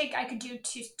 what do you think I could do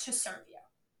to serve you?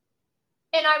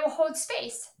 And I will hold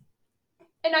space,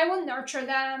 and I will nurture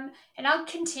them, and I'll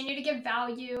continue to give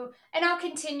value, and I'll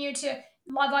continue to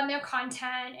love on their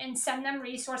content and send them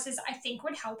resources I think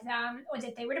would help them or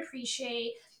that they would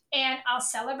appreciate, and I'll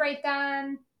celebrate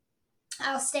them.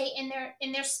 I'll stay in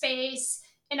their space,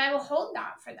 and I will hold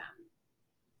that for them.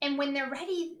 And when they're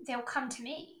ready, they'll come to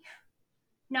me.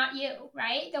 Not you,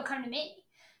 right? They'll come to me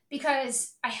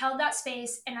because I held that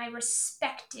space and I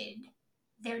respected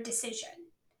their decision.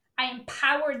 I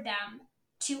empowered them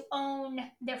to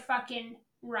own their fucking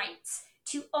rights,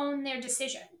 to own their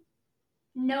decision.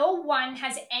 No one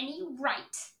has any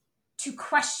right to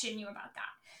question you about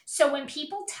that. So when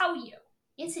people tell you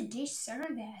it's a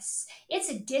disservice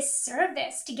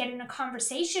to get in a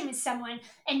conversation with someone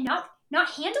and not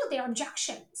handle their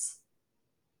objections.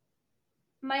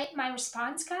 My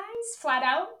response, guys, flat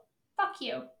out, fuck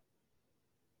you.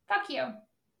 Fuck you.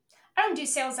 I don't do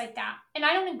sales like that. And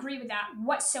I don't agree with that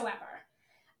whatsoever.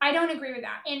 I don't agree with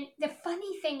that. And the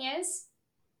funny thing is,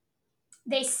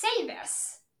 they say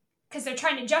this because they're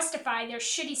trying to justify their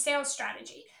shitty sales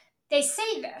strategy. They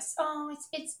say this, oh,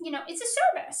 it's it's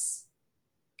a service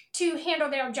to handle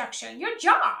their objection. Your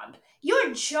job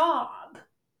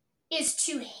is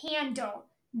to handle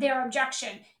their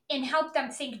objection and help them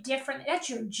think differently. That's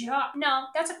your job. No,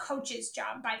 that's a coach's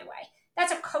job, by the way.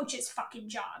 That's a coach's fucking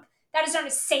job. That is not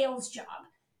a sales job.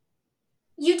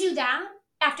 You do that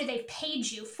after they've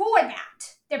paid you for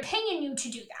that. They're paying you to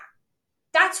do that.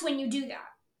 That's when you do that.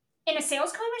 In a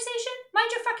sales conversation,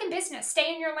 mind your fucking business.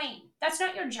 Stay in your lane. That's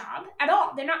not your job at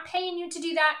all. They're not paying you to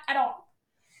do that at all.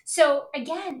 So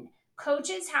again,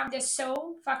 coaches have this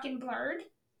so fucking blurred.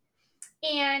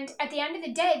 And at the end of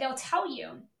the day, they'll tell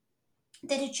you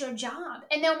that it's your job,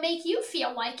 and they'll make you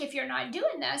feel like if you're not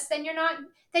doing this, then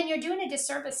you're doing a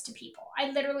disservice to people. I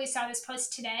literally saw this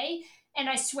post today, and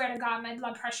I swear to God, my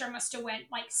blood pressure must have went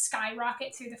like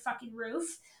skyrocket through the fucking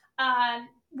roof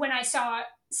when I saw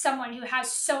someone who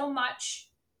has so much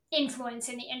influence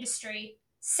in the industry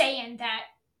saying that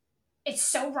it's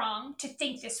so wrong to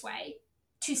think this way,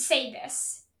 to say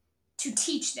this, to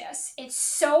teach this. It's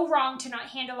so wrong to not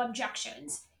handle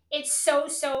objections. It's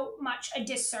so much a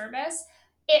disservice.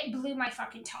 It blew my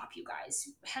fucking top, you guys.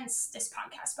 Hence this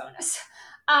podcast bonus.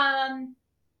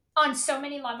 On so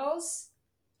many levels,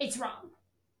 it's wrong.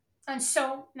 On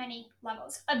so many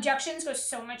levels. Objections go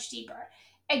so much deeper.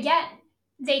 Again,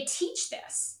 they teach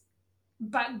this,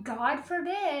 but God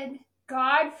forbid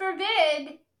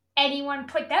anyone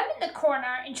put them in the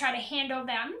corner and try to handle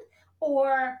them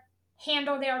or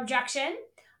handle their objection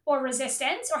or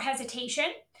resistance or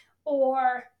hesitation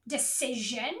or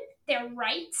decision, their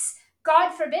rights.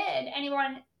 God forbid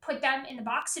anyone put them in the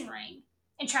boxing ring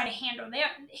and try to handle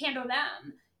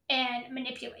them and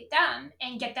manipulate them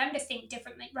and get them to think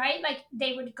differently, right? Like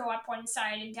they would go up one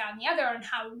side and down the other on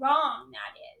how wrong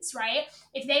that is, right?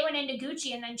 If they went into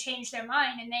Gucci and then changed their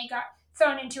mind and they got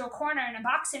thrown into a corner in a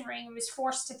boxing ring and was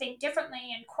forced to think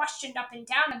differently and questioned up and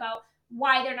down about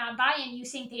why they're not buying, you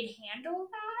think they'd handle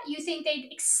that? You think they'd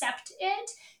accept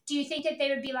it? Do you think that they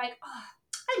would be like, oh,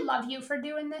 I love you for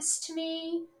doing this to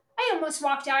me? I almost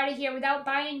walked out of here without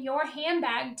buying your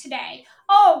handbag today.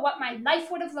 Oh, what my life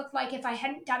would have looked like if I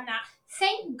hadn't done that.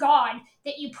 Thank God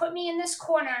that you put me in this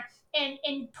corner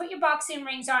and put your boxing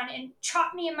rings on and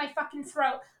chopped me in my fucking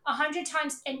throat 100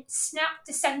 times and snapped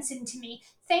the sense into me.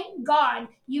 Thank God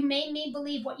you made me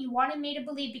believe what you wanted me to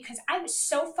believe because I was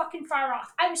so fucking far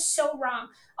off. I was so wrong.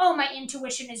 Oh, my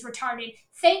intuition is retarded.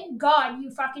 Thank God you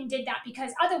fucking did that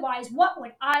because otherwise, what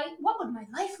would my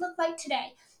life look like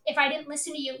today if I didn't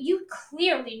listen to you? You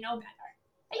clearly know better.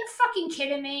 Are you fucking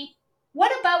kidding me?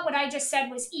 What about what I just said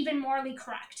was even morally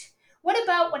correct? What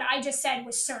about what I just said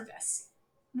was service?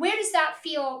 Where does that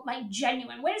feel like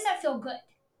genuine? Where does that feel good?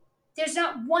 There's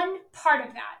not one part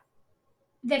of that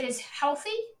that is healthy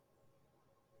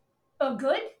or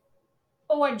good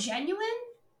or genuine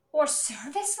or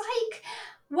service like.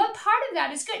 What part of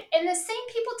that is good? And the same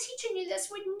people teaching you this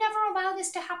would never allow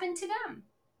this to happen to them.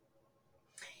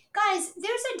 Guys,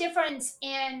 there's a difference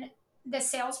in the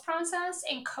sales process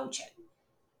and coaching.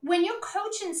 When you're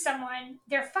coaching someone,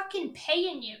 they're fucking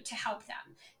paying you to help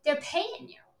them. They're paying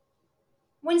you.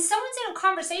 When someone's in a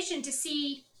conversation to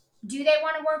see, do they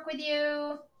want to work with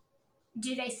you?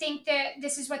 Do they think that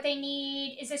this is what they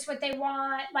need? Is this what they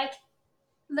want? Like,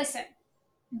 listen,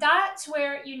 that's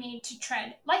where you need to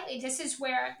tread lightly. This is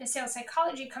where the sales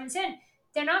psychology comes in.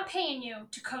 They're not paying you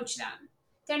to coach them.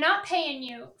 They're not paying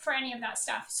you for any of that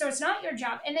stuff. So it's not your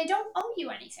job and they don't owe you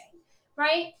anything,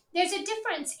 right? There's a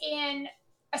difference in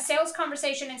a sales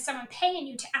conversation and someone paying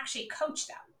you to actually coach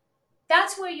them.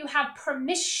 That's where you have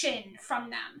permission from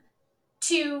them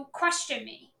to question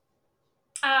me,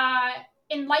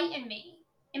 enlighten me,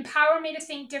 empower me to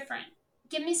think different,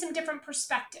 give me some different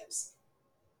perspectives.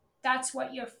 That's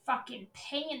what you're fucking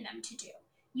paying them to do.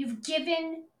 You've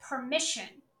given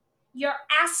permission. You're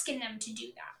asking them to do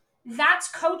that. That's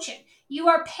coaching. You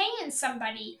are paying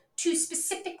somebody to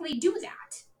specifically do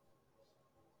that.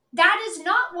 That is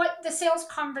not what the sales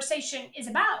conversation is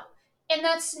about. And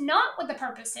that's not what the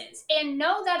purpose is. And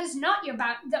no, that is not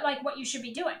like what you should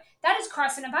be doing. That is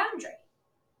crossing a boundary.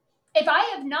 If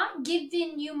I have not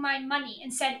given you my money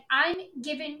and said, I'm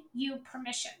giving you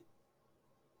permission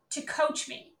to coach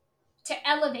me, to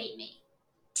elevate me,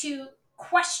 to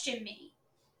question me,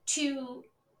 to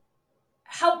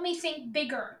help me think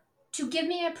bigger, to give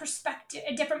me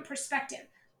a different perspective,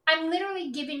 I'm literally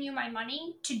giving you my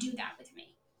money to do that with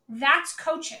me. That's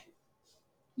coaching.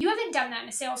 You haven't done that in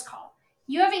a sales call.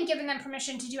 You haven't given them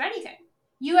permission to do anything.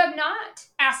 You have not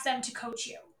asked them to coach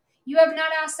you. You have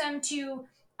not asked them to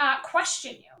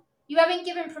question you. You haven't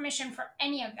given permission for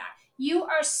any of that. You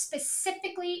are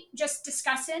specifically just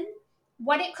discussing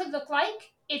what it could look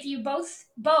like if you both,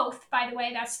 by the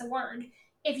way, that's the word,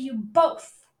 if you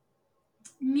both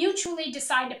mutually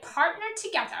decide to partner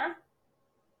together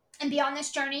and be on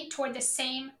this journey toward the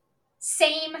same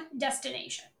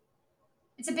destination.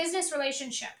 It's a business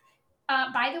relationship.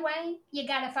 By the way, you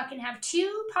gotta fucking have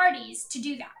two parties to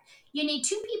do that. You need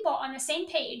two people on the same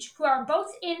page who are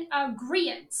both in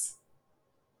agreement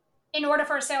in order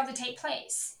for a sale to take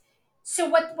place. So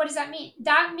what does that mean?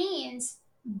 That means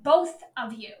both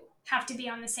of you have to be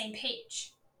on the same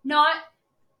page, not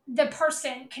the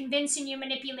person convincing you,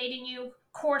 manipulating you,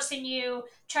 coercing you,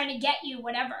 trying to get you,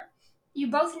 whatever. You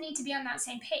both need to be on that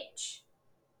same page,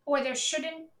 or there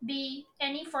shouldn't be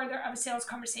any further of a sales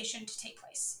conversation to take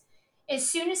place. As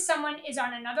soon as someone is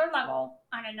on another level,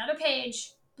 on another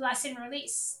page, bless and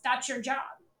release. That's your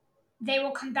job. They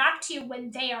will come back to you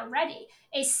when they are ready.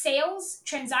 A sales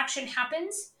transaction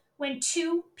happens when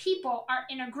two people are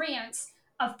in agreement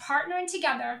of partnering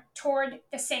together toward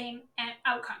the same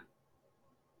outcome.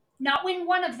 Not when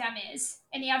one of them is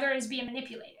and the other is being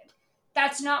manipulated.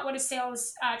 That's not what a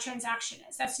sales transaction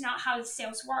is. That's not how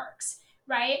sales works,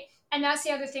 right? And that's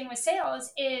the other thing with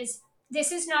sales is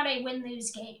this is not a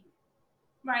win-lose game,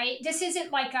 right? This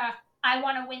isn't like I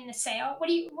want to win the sale. What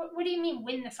do you mean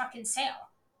win the fucking sale?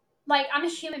 Like, I'm a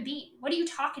human being. What are you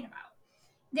talking about?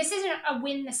 This isn't a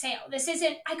win the sale. This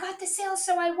isn't I got the sale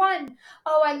so I won.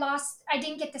 Oh, I lost. I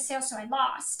didn't get the sale so I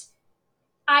lost.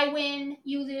 I win,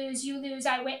 you lose,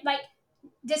 I win. Like,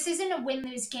 this isn't a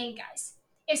win-lose game, guys.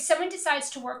 If someone decides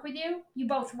to work with you, you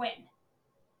both win.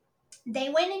 They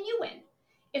win and you win.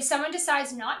 If someone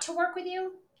decides not to work with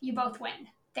you, you both win.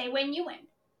 They win, you win.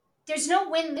 There's no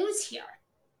win-lose here.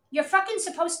 You're fucking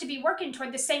supposed to be working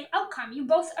toward the same outcome. You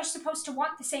both are supposed to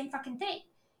want the same fucking thing.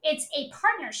 It's a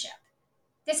partnership.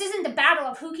 This isn't the battle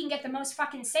of who can get the most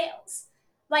fucking sales.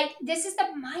 Like, this is the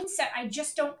mindset I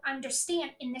just don't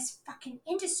understand in this fucking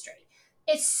industry.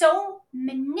 It's so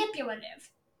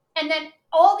manipulative. And then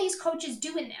all these coaches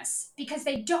doing this because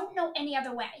they don't know any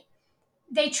other way.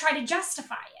 They try to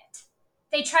justify it.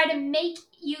 They try to make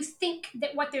you think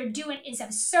that what they're doing is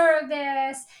of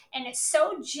service and it's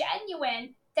so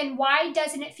genuine. Then why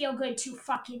doesn't it feel good to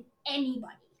fucking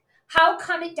anybody? How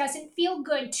come it doesn't feel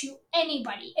good to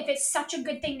anybody if it's such a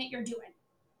good thing that you're doing?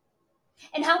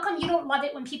 And how come you don't love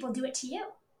it when people do it to you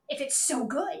if it's so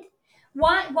good?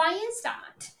 Why is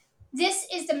that? This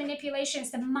is the manipulation.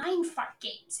 It's the mind fuck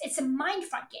games. It's a mind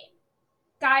fuck game.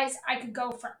 Guys, I could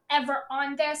go forever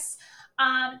on this.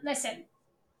 Listen,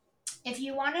 if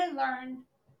you want to learn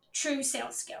true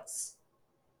sales skills,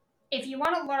 if you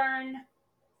want to learn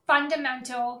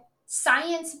fundamental,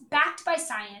 science backed by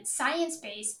science, science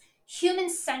based, human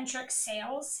centric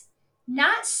sales,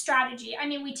 not strategy. I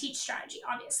mean, we teach strategy,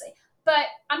 obviously, but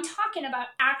I'm talking about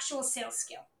actual sales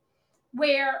skill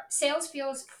where sales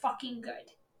feels fucking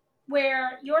good,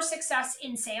 where your success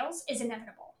in sales is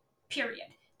inevitable, period.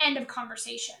 End of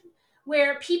conversation.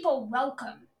 Where people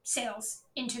welcome sales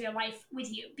into their life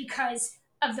with you because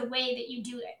of the way that you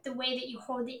do it, the way that you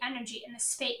hold the energy in the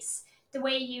space, the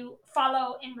way you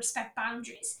follow and respect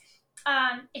boundaries.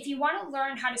 If you want to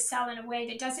learn how to sell in a way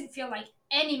that doesn't feel like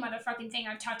any motherfucking thing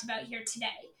I've talked about here today,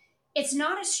 it's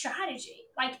not a strategy.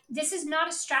 Like, this is not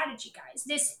a strategy, guys.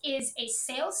 This is a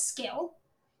sales skill.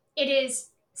 It is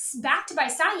backed by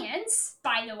science,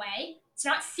 by the way. It's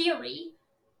not theory.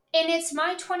 And it's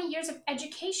my 20 years of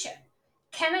education.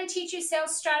 Can I teach you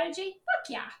sales strategy? Fuck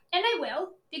yeah. And I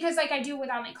will, because like I do with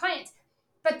all my clients.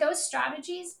 But those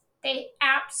strategies, they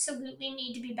absolutely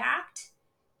need to be backed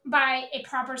by a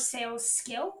proper sales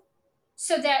skill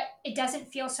so that it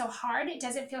doesn't feel so hard. It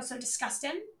doesn't feel so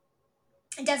disgusting.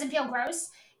 It doesn't feel gross.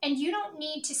 And you don't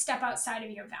need to step outside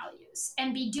of your values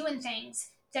and be doing things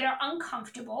that are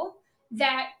uncomfortable,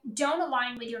 that don't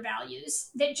align with your values,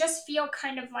 that just feel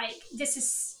kind of like this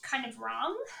is kind of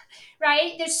wrong,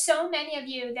 right? There's so many of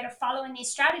you that are following these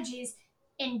strategies,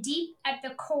 and deep at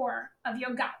the core of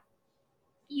your gut,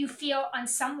 you feel on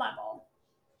some level,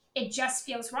 it just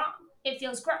feels wrong. It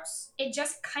feels gross. It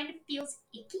just kind of feels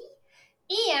icky.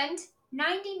 And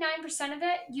 99% of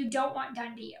it, you don't want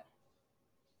done to you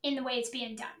in the way it's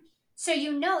being done. So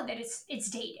you know that it's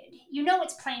dated. You know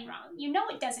it's plain wrong. You know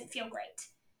it doesn't feel great.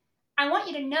 I want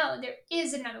you to know there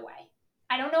is another way.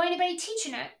 I don't know anybody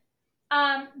teaching it,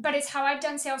 but it's how I've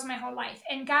done sales my whole life.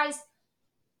 And guys,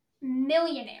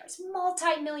 millionaires,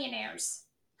 multi-millionaires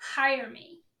hire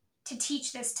me to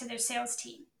teach this to their sales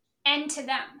team and to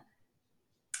them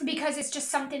because it's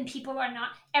just something people are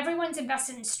not, everyone's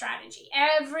invested in strategy.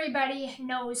 Everybody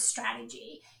knows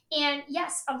strategy. And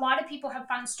yes, a lot of people have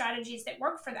found strategies that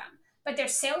work for them, but their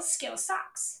sales skill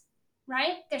sucks,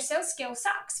 right? Their sales skill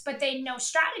sucks, but they know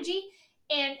strategy.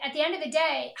 And at the end of the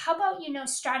day, how about you know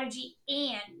strategy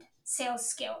and sales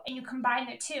skill and you combine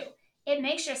the two? It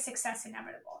makes your success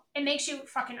inevitable. It makes you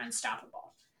fucking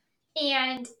unstoppable.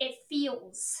 And it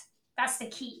feels, that's the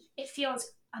key. It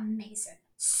feels amazing.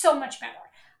 So much better.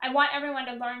 I want everyone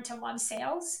to learn to love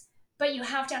sales, but you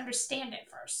have to understand it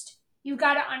first. You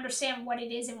got to understand what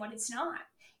it is and what it's not.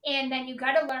 And then you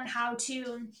got to learn how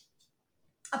to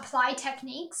apply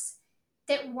techniques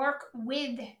that work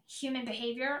with human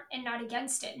behavior and not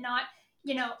against it. Not,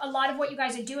 a lot of what you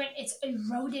guys are doing, it's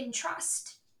eroding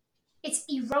trust. It's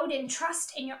eroding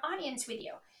trust in your audience with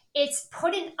you. It's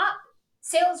putting up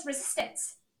sales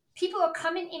resistance. People are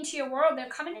coming into your world, they're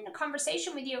coming into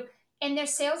conversation with you, and their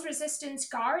sales resistance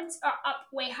guards are up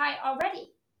way high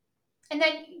already. And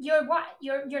then you're what?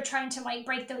 You're trying to like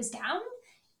break those down.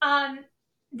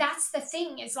 That's the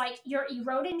thing, is like you're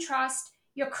eroding trust,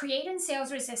 you're creating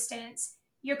sales resistance,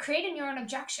 you're creating your own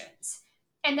objections.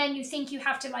 And then you think you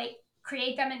have to like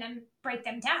create them and then break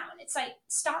them down. It's like,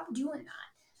 stop doing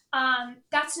that.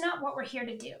 That's not what we're here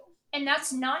to do. And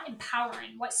that's not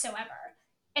empowering whatsoever.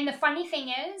 And the funny thing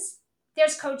is,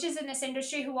 there's coaches in this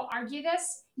industry who will argue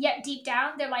this, yet deep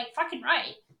down, they're like, fucking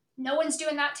right. No one's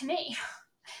doing that to me.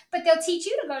 But they'll teach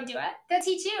you to go do it. They'll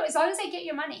teach you, as long as they get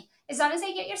your money, as long as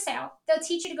they get your sale, they'll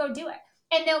teach you to go do it.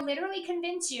 And they'll literally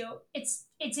convince you it's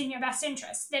in your best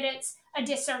interest, that it's a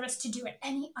disservice to do it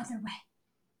any other way.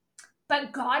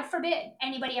 But God forbid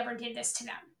anybody ever did this to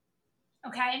them.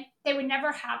 Okay? They would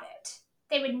never have it.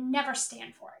 They would never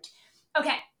stand for it.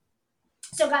 Okay.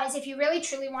 So guys, if you really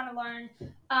truly want to learn,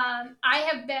 I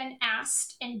have been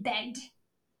asked and begged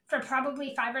for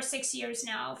probably 5 or 6 years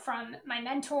now from my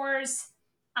mentors,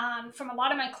 from a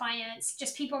lot of my clients,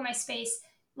 just people in my space,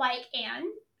 like, Anne,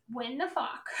 when the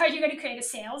fuck are you going to create a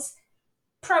sales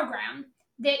program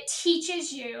that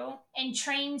teaches you and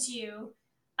trains you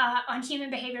on human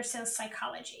behavior sales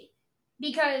psychology?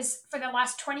 Because for the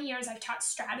last 20 years, I've taught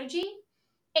strategy.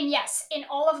 And yes, in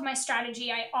all of my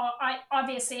strategy, I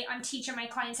obviously I'm teaching my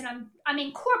clients, and I'm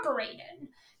incorporating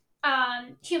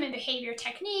human behavior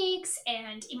techniques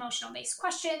and emotional based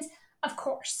questions. Of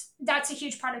course, that's a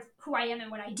huge part of who I am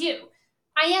and what I do.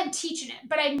 I am teaching it,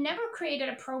 but I've never created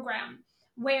a program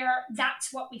where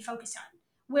that's what we focus on,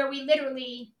 where we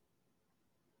literally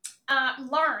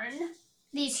learn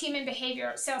these human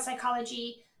behavior, sales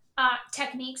psychology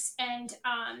techniques and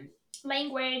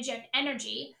language and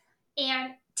energy,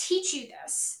 and teach you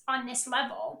this on this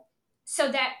level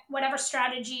so that whatever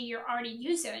strategy you're already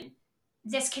using,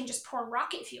 this can just pour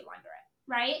rocket fuel under it,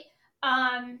 right?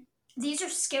 These are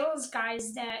skills,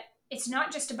 guys, that it's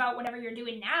not just about whatever you're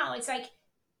doing now. It's like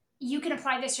you can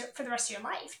apply this for the rest of your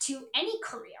life to any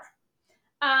career,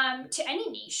 to any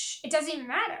niche. It doesn't even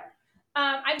matter.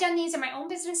 I've done these in my own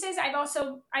businesses. I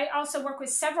also work with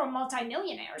several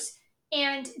multimillionaires,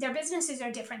 and their businesses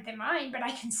are different than mine, but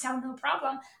I can sell no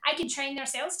problem. I can train their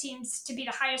sales teams to be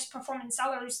the highest performing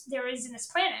sellers there is in this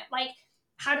planet. Like,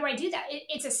 how do I do that?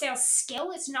 It's a sales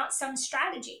skill. It's not some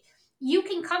strategy. You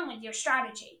can come with your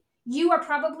strategy. You are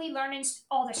probably learning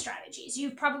all the strategies.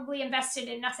 You've probably invested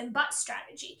in nothing but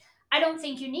strategy. I don't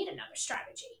think you need another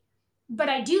strategy. But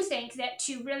I do think that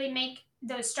to really make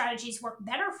those strategies work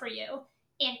better for you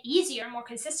and easier, more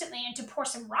consistently, and to pour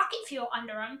some rocket fuel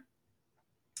under them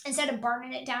instead of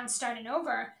burning it down, starting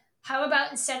over, how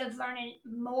about instead of learning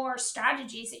more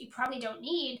strategies that you probably don't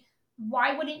need,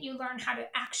 why wouldn't you learn how to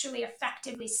actually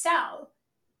effectively sell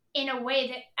in a way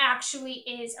that actually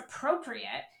is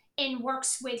appropriate and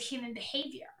works with human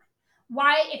behavior?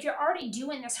 Why, if you're already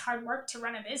doing this hard work to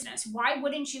run a business, why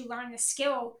wouldn't you learn the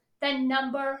skill, the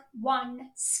number one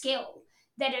skill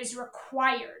that is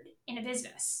required in a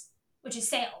business, which is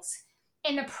sales?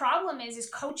 And the problem is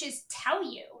coaches tell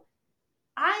you,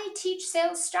 I teach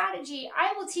sales strategy,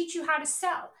 I will teach you how to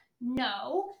sell.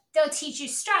 No, they'll teach you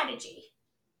strategy.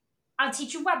 I'll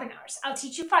teach you webinars. I'll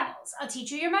teach you funnels. I'll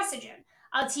teach you your messaging.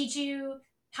 I'll teach you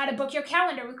how to book your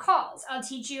calendar with calls. I'll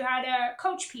teach you how to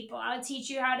coach people. I'll teach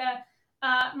you how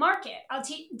to market. I'll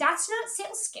teach. That's not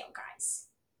sales skill, guys.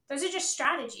 Those are just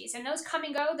strategies, and those come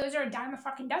and go. Those are a dime a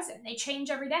fucking dozen. They change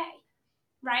every day,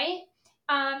 right?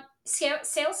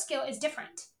 Sales skill is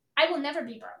different. I will never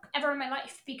be broke ever in my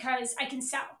life because I can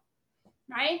sell,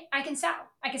 right? I can sell.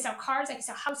 I can sell cars. I can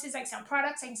sell houses. I can sell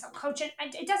products. I can sell coaching.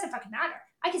 It doesn't fucking matter.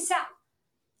 I can sell.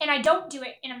 And I don't do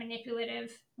it in a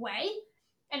manipulative way.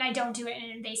 And I don't do it in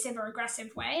an invasive or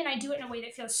aggressive way. And I do it in a way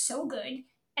that feels so good.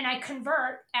 And I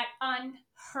convert at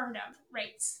unheard of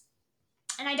rates.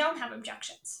 And I don't have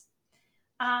objections.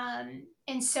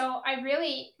 And so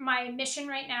my mission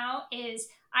right now is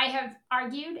I have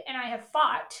argued and I have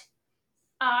fought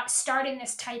starting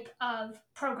this type of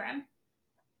program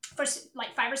for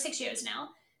like 5 or 6 years now.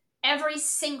 Every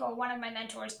single one of my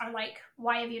mentors are like,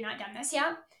 why have you not done this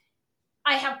yet?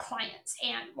 I have clients,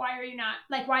 and why are you not,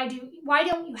 like, why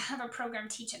don't you have a program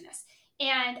teaching this?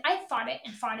 And I fought it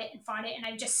and fought it and fought it, and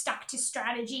I've just stuck to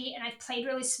strategy, and I've played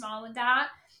really small with that.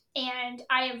 And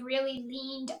I have really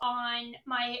leaned on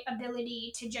my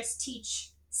ability to just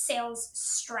teach sales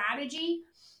strategy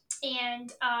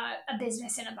and a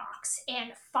business in a box.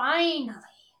 And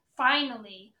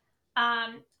finally,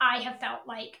 I have felt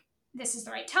like this is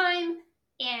the right time,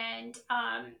 and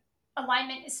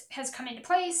alignment has come into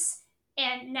place,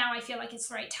 and now I feel like it's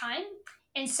the right time.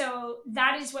 And so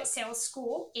that is what sales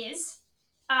school is.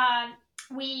 Um,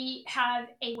 we have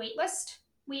a wait list.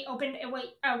 We opened a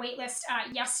wait list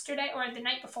yesterday or the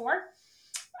night before.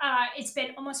 It's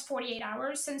been almost 48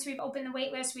 hours since we've opened the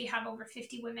wait list. We have over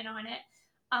 50 women on it,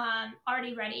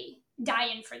 already ready,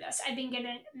 dying for this. I've been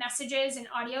getting messages and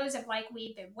audios of like,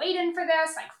 we've been waiting for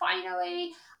this, like,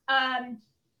 finally.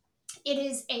 It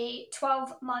is a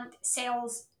 12-month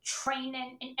sales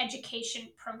training and education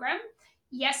program.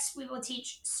 Yes, we will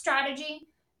teach strategy.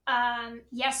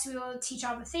 Yes, we will teach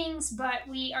all the things, but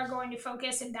we are going to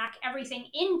focus and back everything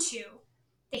into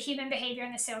the human behavior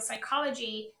and the sales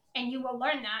psychology. And you will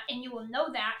learn that, and you will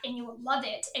know that, and you will love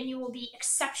it, and you will be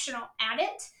exceptional at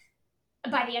it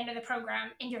by the end of the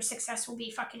program, and your success will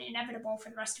be fucking inevitable for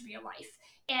the rest of your life.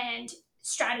 And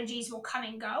strategies will come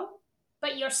and go,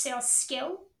 but your sales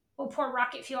skill will pour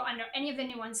rocket fuel under any of the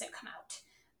new ones that come out.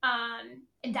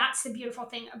 And that's the beautiful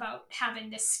thing about having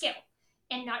this skill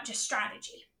and not just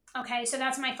strategy. Okay, so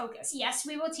that's my focus. Yes,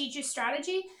 we will teach you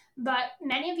strategy, but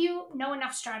many of you know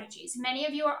enough strategies. Many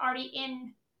of you are already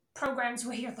in programs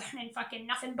where you're learning fucking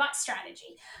nothing but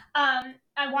strategy. I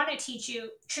want to teach you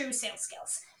true sales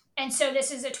skills. And so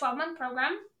this is a 12-month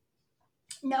program.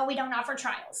 No, we don't offer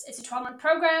trials. It's a 12-month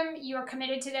program. You are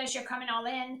committed to this. You're coming all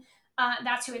in.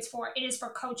 That's who it's for. It is for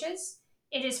coaches.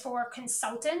 It is for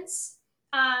consultants.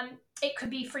 It could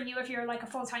be for you if you're like a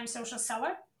full-time social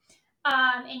seller,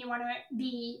 and you want to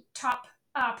be top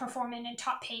performing and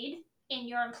top paid in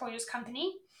your employer's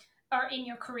company or in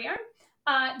your career.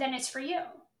 Then it's for you.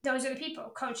 Those are the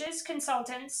people: coaches,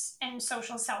 consultants, and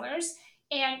social sellers.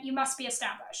 And you must be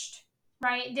established,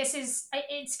 right?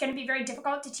 It's going to be very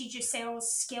difficult to teach you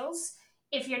sales skills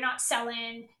if you're not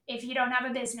selling, if you don't have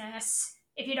a business,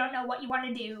 if you don't know what you want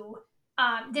to do.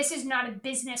 This is not a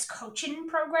business coaching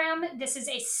program. This is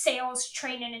a sales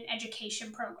training and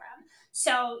education program.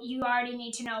 So you already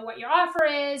need to know what your offer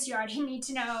is. You already need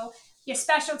to know your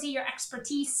specialty, your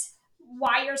expertise,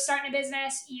 why you're starting a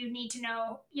business. You need to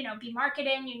know, be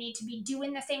marketing. You need to be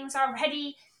doing the things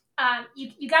already.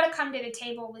 You got to come to the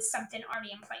table with something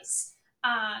already in place.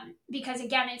 Because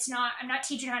again, I'm not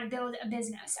teaching you how to build a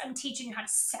business. I'm teaching you how to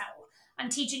sell. I'm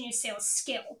teaching you sales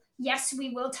skill. Yes, we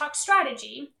will talk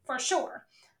strategy for sure.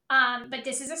 But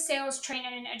this is a sales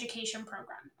training and education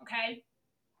program. Okay.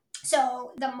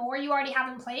 So the more you already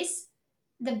have in place,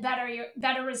 the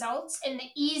better results, and the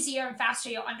easier and faster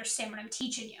you'll understand what I'm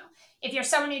teaching you. If you're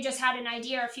someone who just had an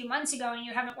idea a few months ago and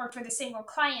you haven't worked with a single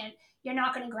client, you're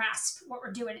not going to grasp what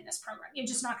we're doing in this program. You're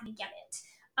just not going to get it.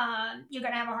 You're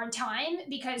going to have a hard time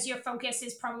because your focus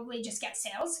is probably just get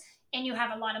sales, and you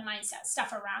have a lot of mindset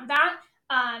stuff around that.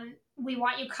 We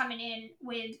want you coming in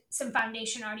with some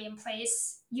foundation already in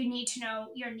place. You need to know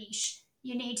your niche.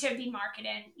 You need to be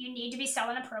marketing. You need to be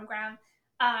selling a program.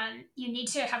 You need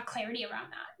to have clarity around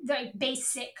that, the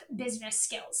basic business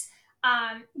skills.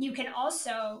 You can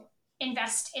also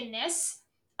invest in this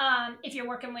if you're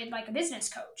working with like a business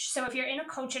coach. So if you're in a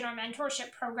coaching or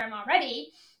mentorship program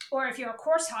already, or if you're a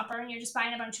course hopper and you're just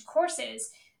buying a bunch of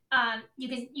courses,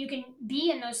 you can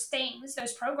be in those things,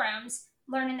 those programs,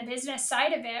 learning the business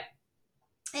side of it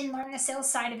and learn the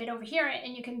sales side of it over here,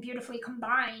 and you can beautifully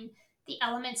combine the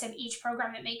elements of each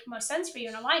program that make most sense for you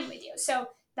and align with you. So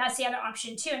that's the other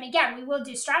option too. And again, we will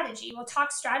do strategy. We'll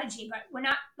talk strategy, but we're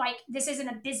not like, this isn't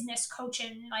a business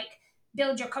coaching, like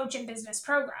build your coaching business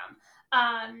program.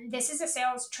 This is a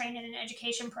sales training and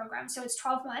education program. So it's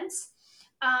 12 months.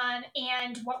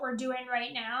 And what we're doing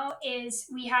right now is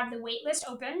we have the wait list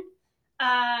open.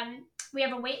 We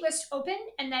have a wait list open,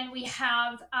 and then we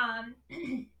have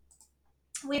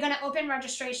we're going to open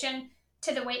registration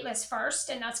to the wait list first,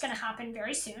 and that's going to happen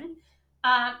very soon.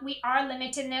 We are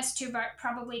limiting this to about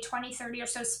probably 20, 30 or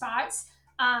so spots.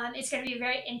 It's going to be a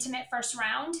very intimate first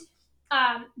round.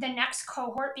 The next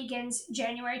cohort begins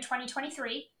January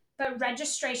 2023, but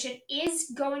registration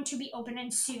is going to be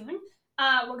opening soon.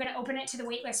 We're going to open it to the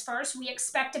wait list first. We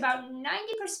expect about 90%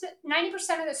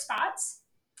 of the spots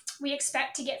we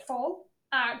expect to get full,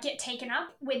 get taken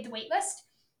up with the wait list,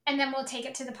 and then we'll take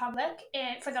it to the public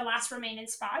for the last remaining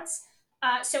spots.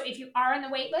 So if you are on the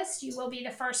wait list, you will be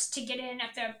the first to get in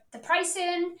at the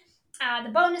pricing, the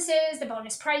bonuses, the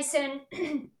bonus pricing,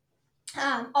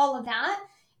 all of that.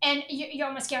 And you're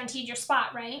almost guaranteed your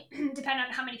spot, right? Depending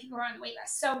on how many people are on the wait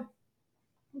list. So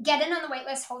getting on the wait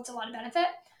list holds a lot of benefit.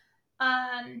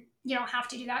 You don't have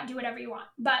to do that. Do whatever you want.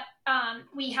 But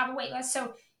we have a wait list.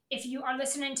 So if you are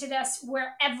listening to this,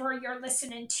 wherever you're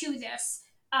listening to this,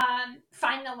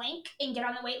 find the link and get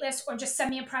on the wait list, or just send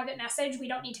me a private message. We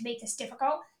don't need to make this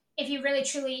difficult. If you really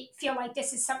truly feel like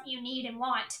this is something you need and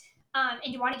want,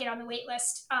 and you want to get on the wait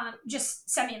list, just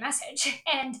send me a message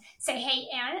and say, hey,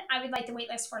 Anne, I would like the wait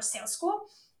list for sales school,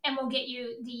 and we'll get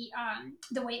you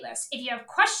the wait list. If you have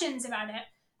questions about it,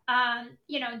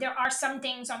 there are some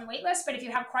things on the wait list, but if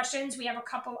you have questions, we have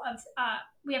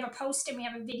we have a post and we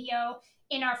have a video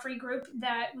in our free group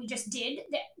that we just did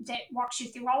that walks you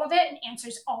through all of it and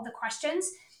answers all the questions.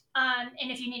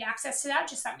 And if you need access to that,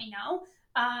 just let me know.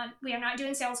 We are not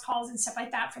doing sales calls and stuff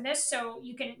like that for this. So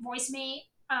you can voice me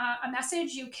a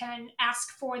message. You can ask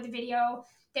for the video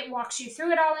that walks you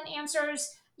through it all and answers.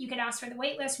 You can ask for the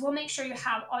wait list. We'll make sure you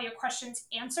have all your questions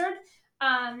answered.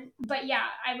 But yeah,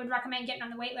 I would recommend getting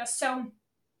on the wait list. So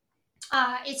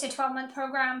it's a 12-month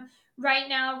program. Right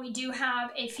now, we do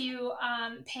have a few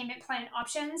payment plan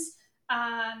options.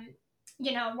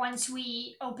 Once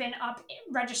we open up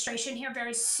registration here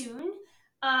very soon,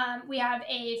 we have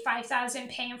a $5,000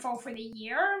 pay in full for the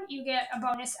year. You get a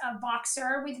bonus of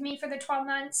Boxer with me for the 12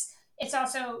 months. It's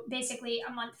also basically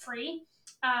a month free.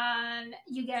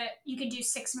 You could do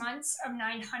 6 months of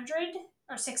 900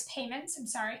 or 6 payments. I'm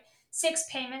sorry. 6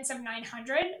 payments of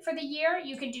 $900 for the year.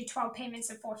 You can do 12 payments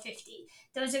of $450.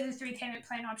 Those are the 3 payment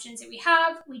plan options that we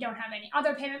have. We don't have any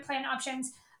other payment plan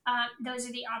options. Those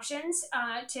are the options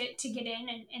to get in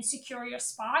and secure your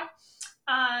spot.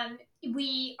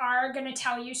 We are going to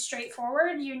tell you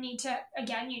straightforward. You need to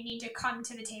come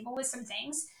to the table with some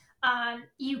things.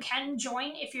 You can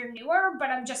join if you're newer, but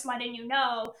I'm just letting you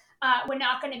know, we're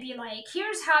not going to be like,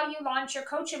 here's how you launch your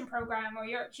coaching program, or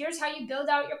here's how you build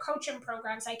out your coaching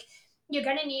programs. Like, you're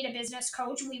going to need a business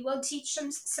coach. We will teach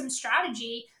some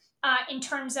strategy in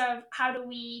terms of how do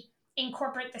we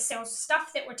incorporate the sales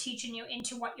stuff that we're teaching you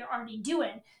into what you're already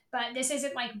doing. But this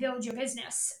isn't like build your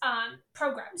business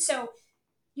program. So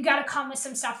you got to come with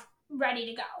some stuff ready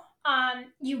to go.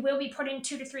 You will be putting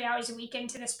 2 to 3 hours a week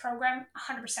into this program,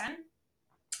 100%,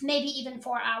 maybe even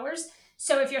 4 hours.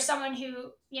 So if you're someone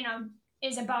who,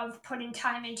 is above putting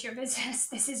time into your business,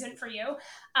 this isn't for you.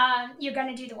 You're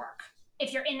going to do the work.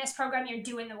 If you're in this program, you're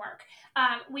doing the work.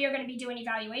 We are going to be doing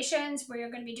evaluations. We are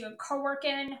going to be doing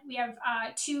co-working. We have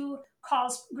 2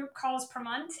 group calls per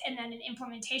month, and then an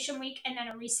implementation week, and then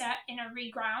a reset and a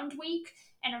reground week,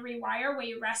 and a rewire where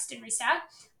you rest and reset.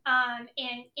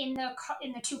 And in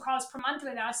the 2 calls per month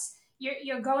with us,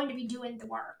 you're going to be doing the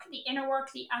work, the inner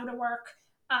work, the outer work.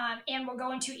 And we're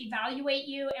going to evaluate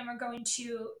you, and we're going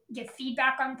to give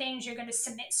feedback on things. You're going to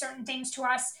submit certain things to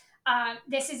us.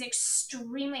 This is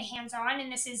extremely hands-on,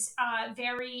 and this is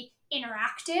very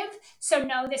interactive. So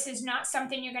no, this is not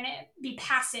something you're going to be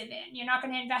passive in. You're not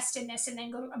going to invest in this and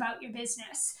then go about your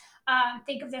business.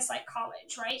 Think of this like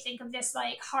college, right? Think of this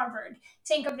like Harvard.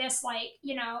 Think of this like,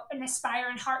 an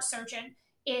aspiring heart surgeon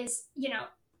is,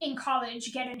 in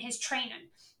college getting his training.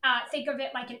 Think of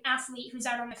it like an athlete who's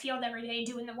out on the field every day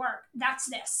doing the work. That's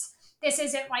this. This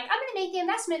isn't like, I'm going to make the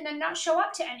investment and then not show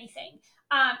up to anything.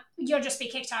 You'll just be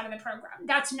kicked out of the program.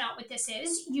 That's not what this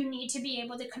is. You need to be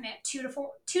able to commit 2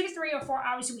 to 3 or 4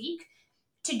 hours a week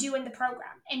to doing the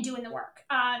program and doing the work.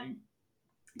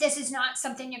 This is not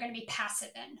something you're going to be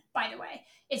passive in, by the way.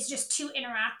 It's just too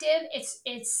interactive.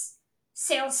 It's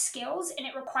sales skills, and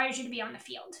it requires you to be on the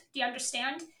field. Do you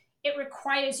understand? It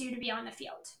requires you to be on the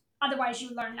field. Otherwise,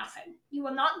 you learn nothing. You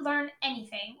will not learn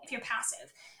anything if you're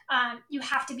passive. You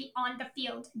have to be on the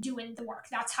field doing the work.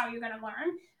 That's how you're going to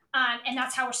learn. And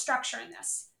that's how we're structuring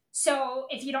this. So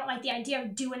if you don't like the idea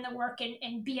of doing the work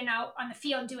and being out on the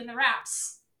field doing the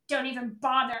reps, don't even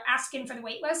bother asking for the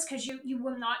wait list, because you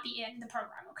will not be in the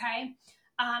program, okay?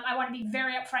 I want to be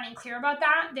very upfront and clear about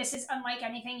that. This is unlike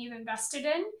anything you've invested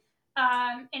in.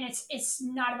 And it's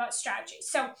not about strategy.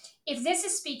 So if this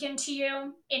is speaking to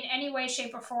you in any way,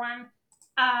 shape, or form,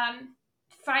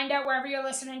 find out wherever you're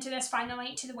listening to this, find the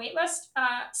link to the waitlist.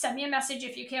 Send me a message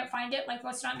if you can't find it. Like,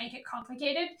 let's not make it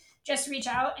complicated. Just reach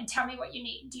out and tell me what you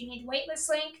need. Do you need the waitlist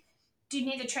link? Do you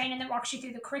need the training that walks you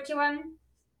through the curriculum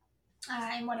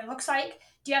and what it looks like?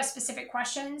 Do you have specific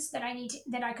questions that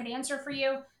I could answer for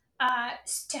you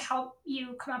to help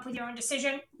you come up with your own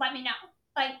decision? Let me know.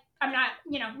 Like, I'm not,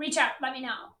 reach out, let me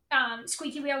know.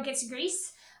 Squeaky wheel gets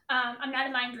grease. I'm not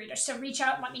a mind reader, so reach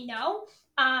out, let me know.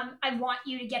 I want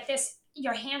you to get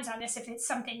your hands on this if it's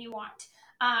something you want.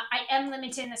 I am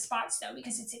limiting the spots though,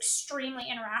 because it's extremely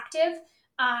interactive.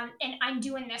 And I'm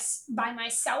doing this by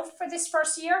myself for this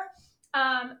first year.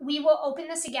 We will open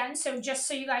this again. So just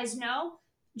so you guys know,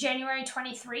 January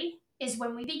 23 is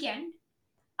when we begin.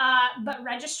 But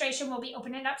registration will be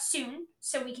opening up soon,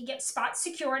 so we can get spots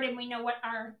secured and we know what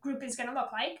our group is going to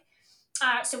look like.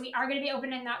 So we are going to be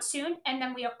opening that soon, and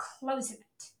then we are closing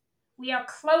it. We are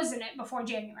closing it before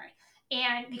January,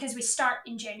 and because we start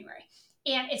in January,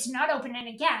 and it's not opening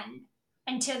again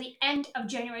until the end of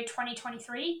January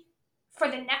 2023 for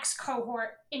the next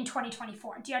cohort in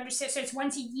 2024. Do you understand? So it's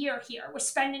once a year here. We're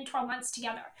spending 12 months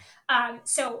together.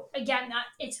 So again, that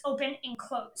it's open and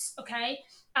close. Okay.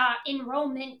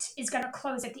 Enrollment is going to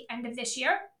close at the end of this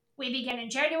year. We begin in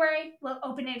January. We'll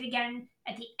open it again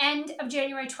at the end of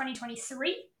January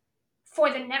 2023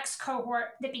 for the next cohort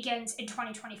that begins in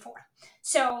 2024.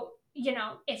 So,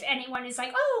 if anyone is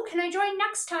like, oh, can I join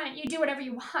next time? You do whatever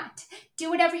you want. Do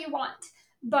whatever you want.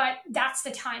 But that's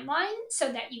the timeline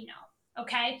so that you know.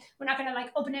 Okay, we're not going to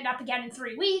like open it up again in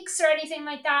 3 weeks or anything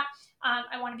like that.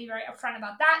 I want to be very upfront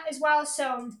about that as well.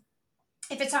 So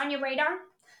if it's on your radar,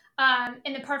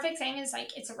 and the perfect thing is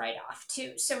like it's a write-off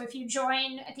too. So if you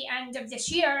join at the end of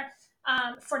this year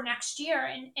for next year,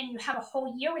 and you have a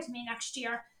whole year with me next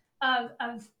year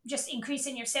of just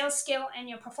increasing your sales skill and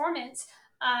your performance,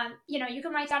 you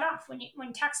can write that off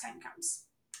when tax time comes.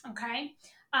 Okay,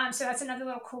 so that's another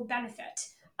little cool benefit.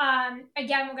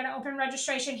 Again, we're going to open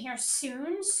registration here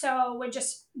soon. So we're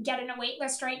just getting a wait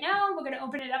list right now. We're going to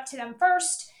open it up to them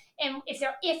first. And if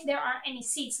there aren't any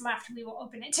seats left, we will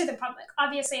open it to the public.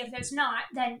 Obviously, if there's not,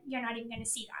 then you're not even going to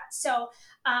see that. So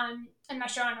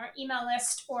unless you're on our email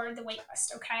list or the wait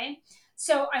list, okay?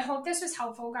 So I hope this was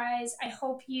helpful, guys. I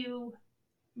hope you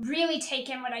really take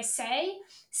in what I say,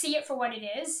 see it for what it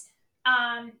is.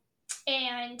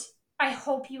 And I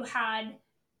hope you had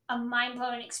a mind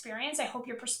blowing experience. I hope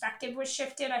your perspective was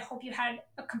shifted. I hope you had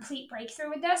a complete breakthrough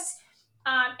with this.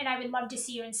 And I would love to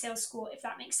see you in sales school if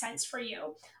that makes sense for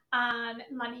you.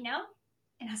 Let me know,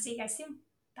 and I'll see you guys soon.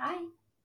 Bye.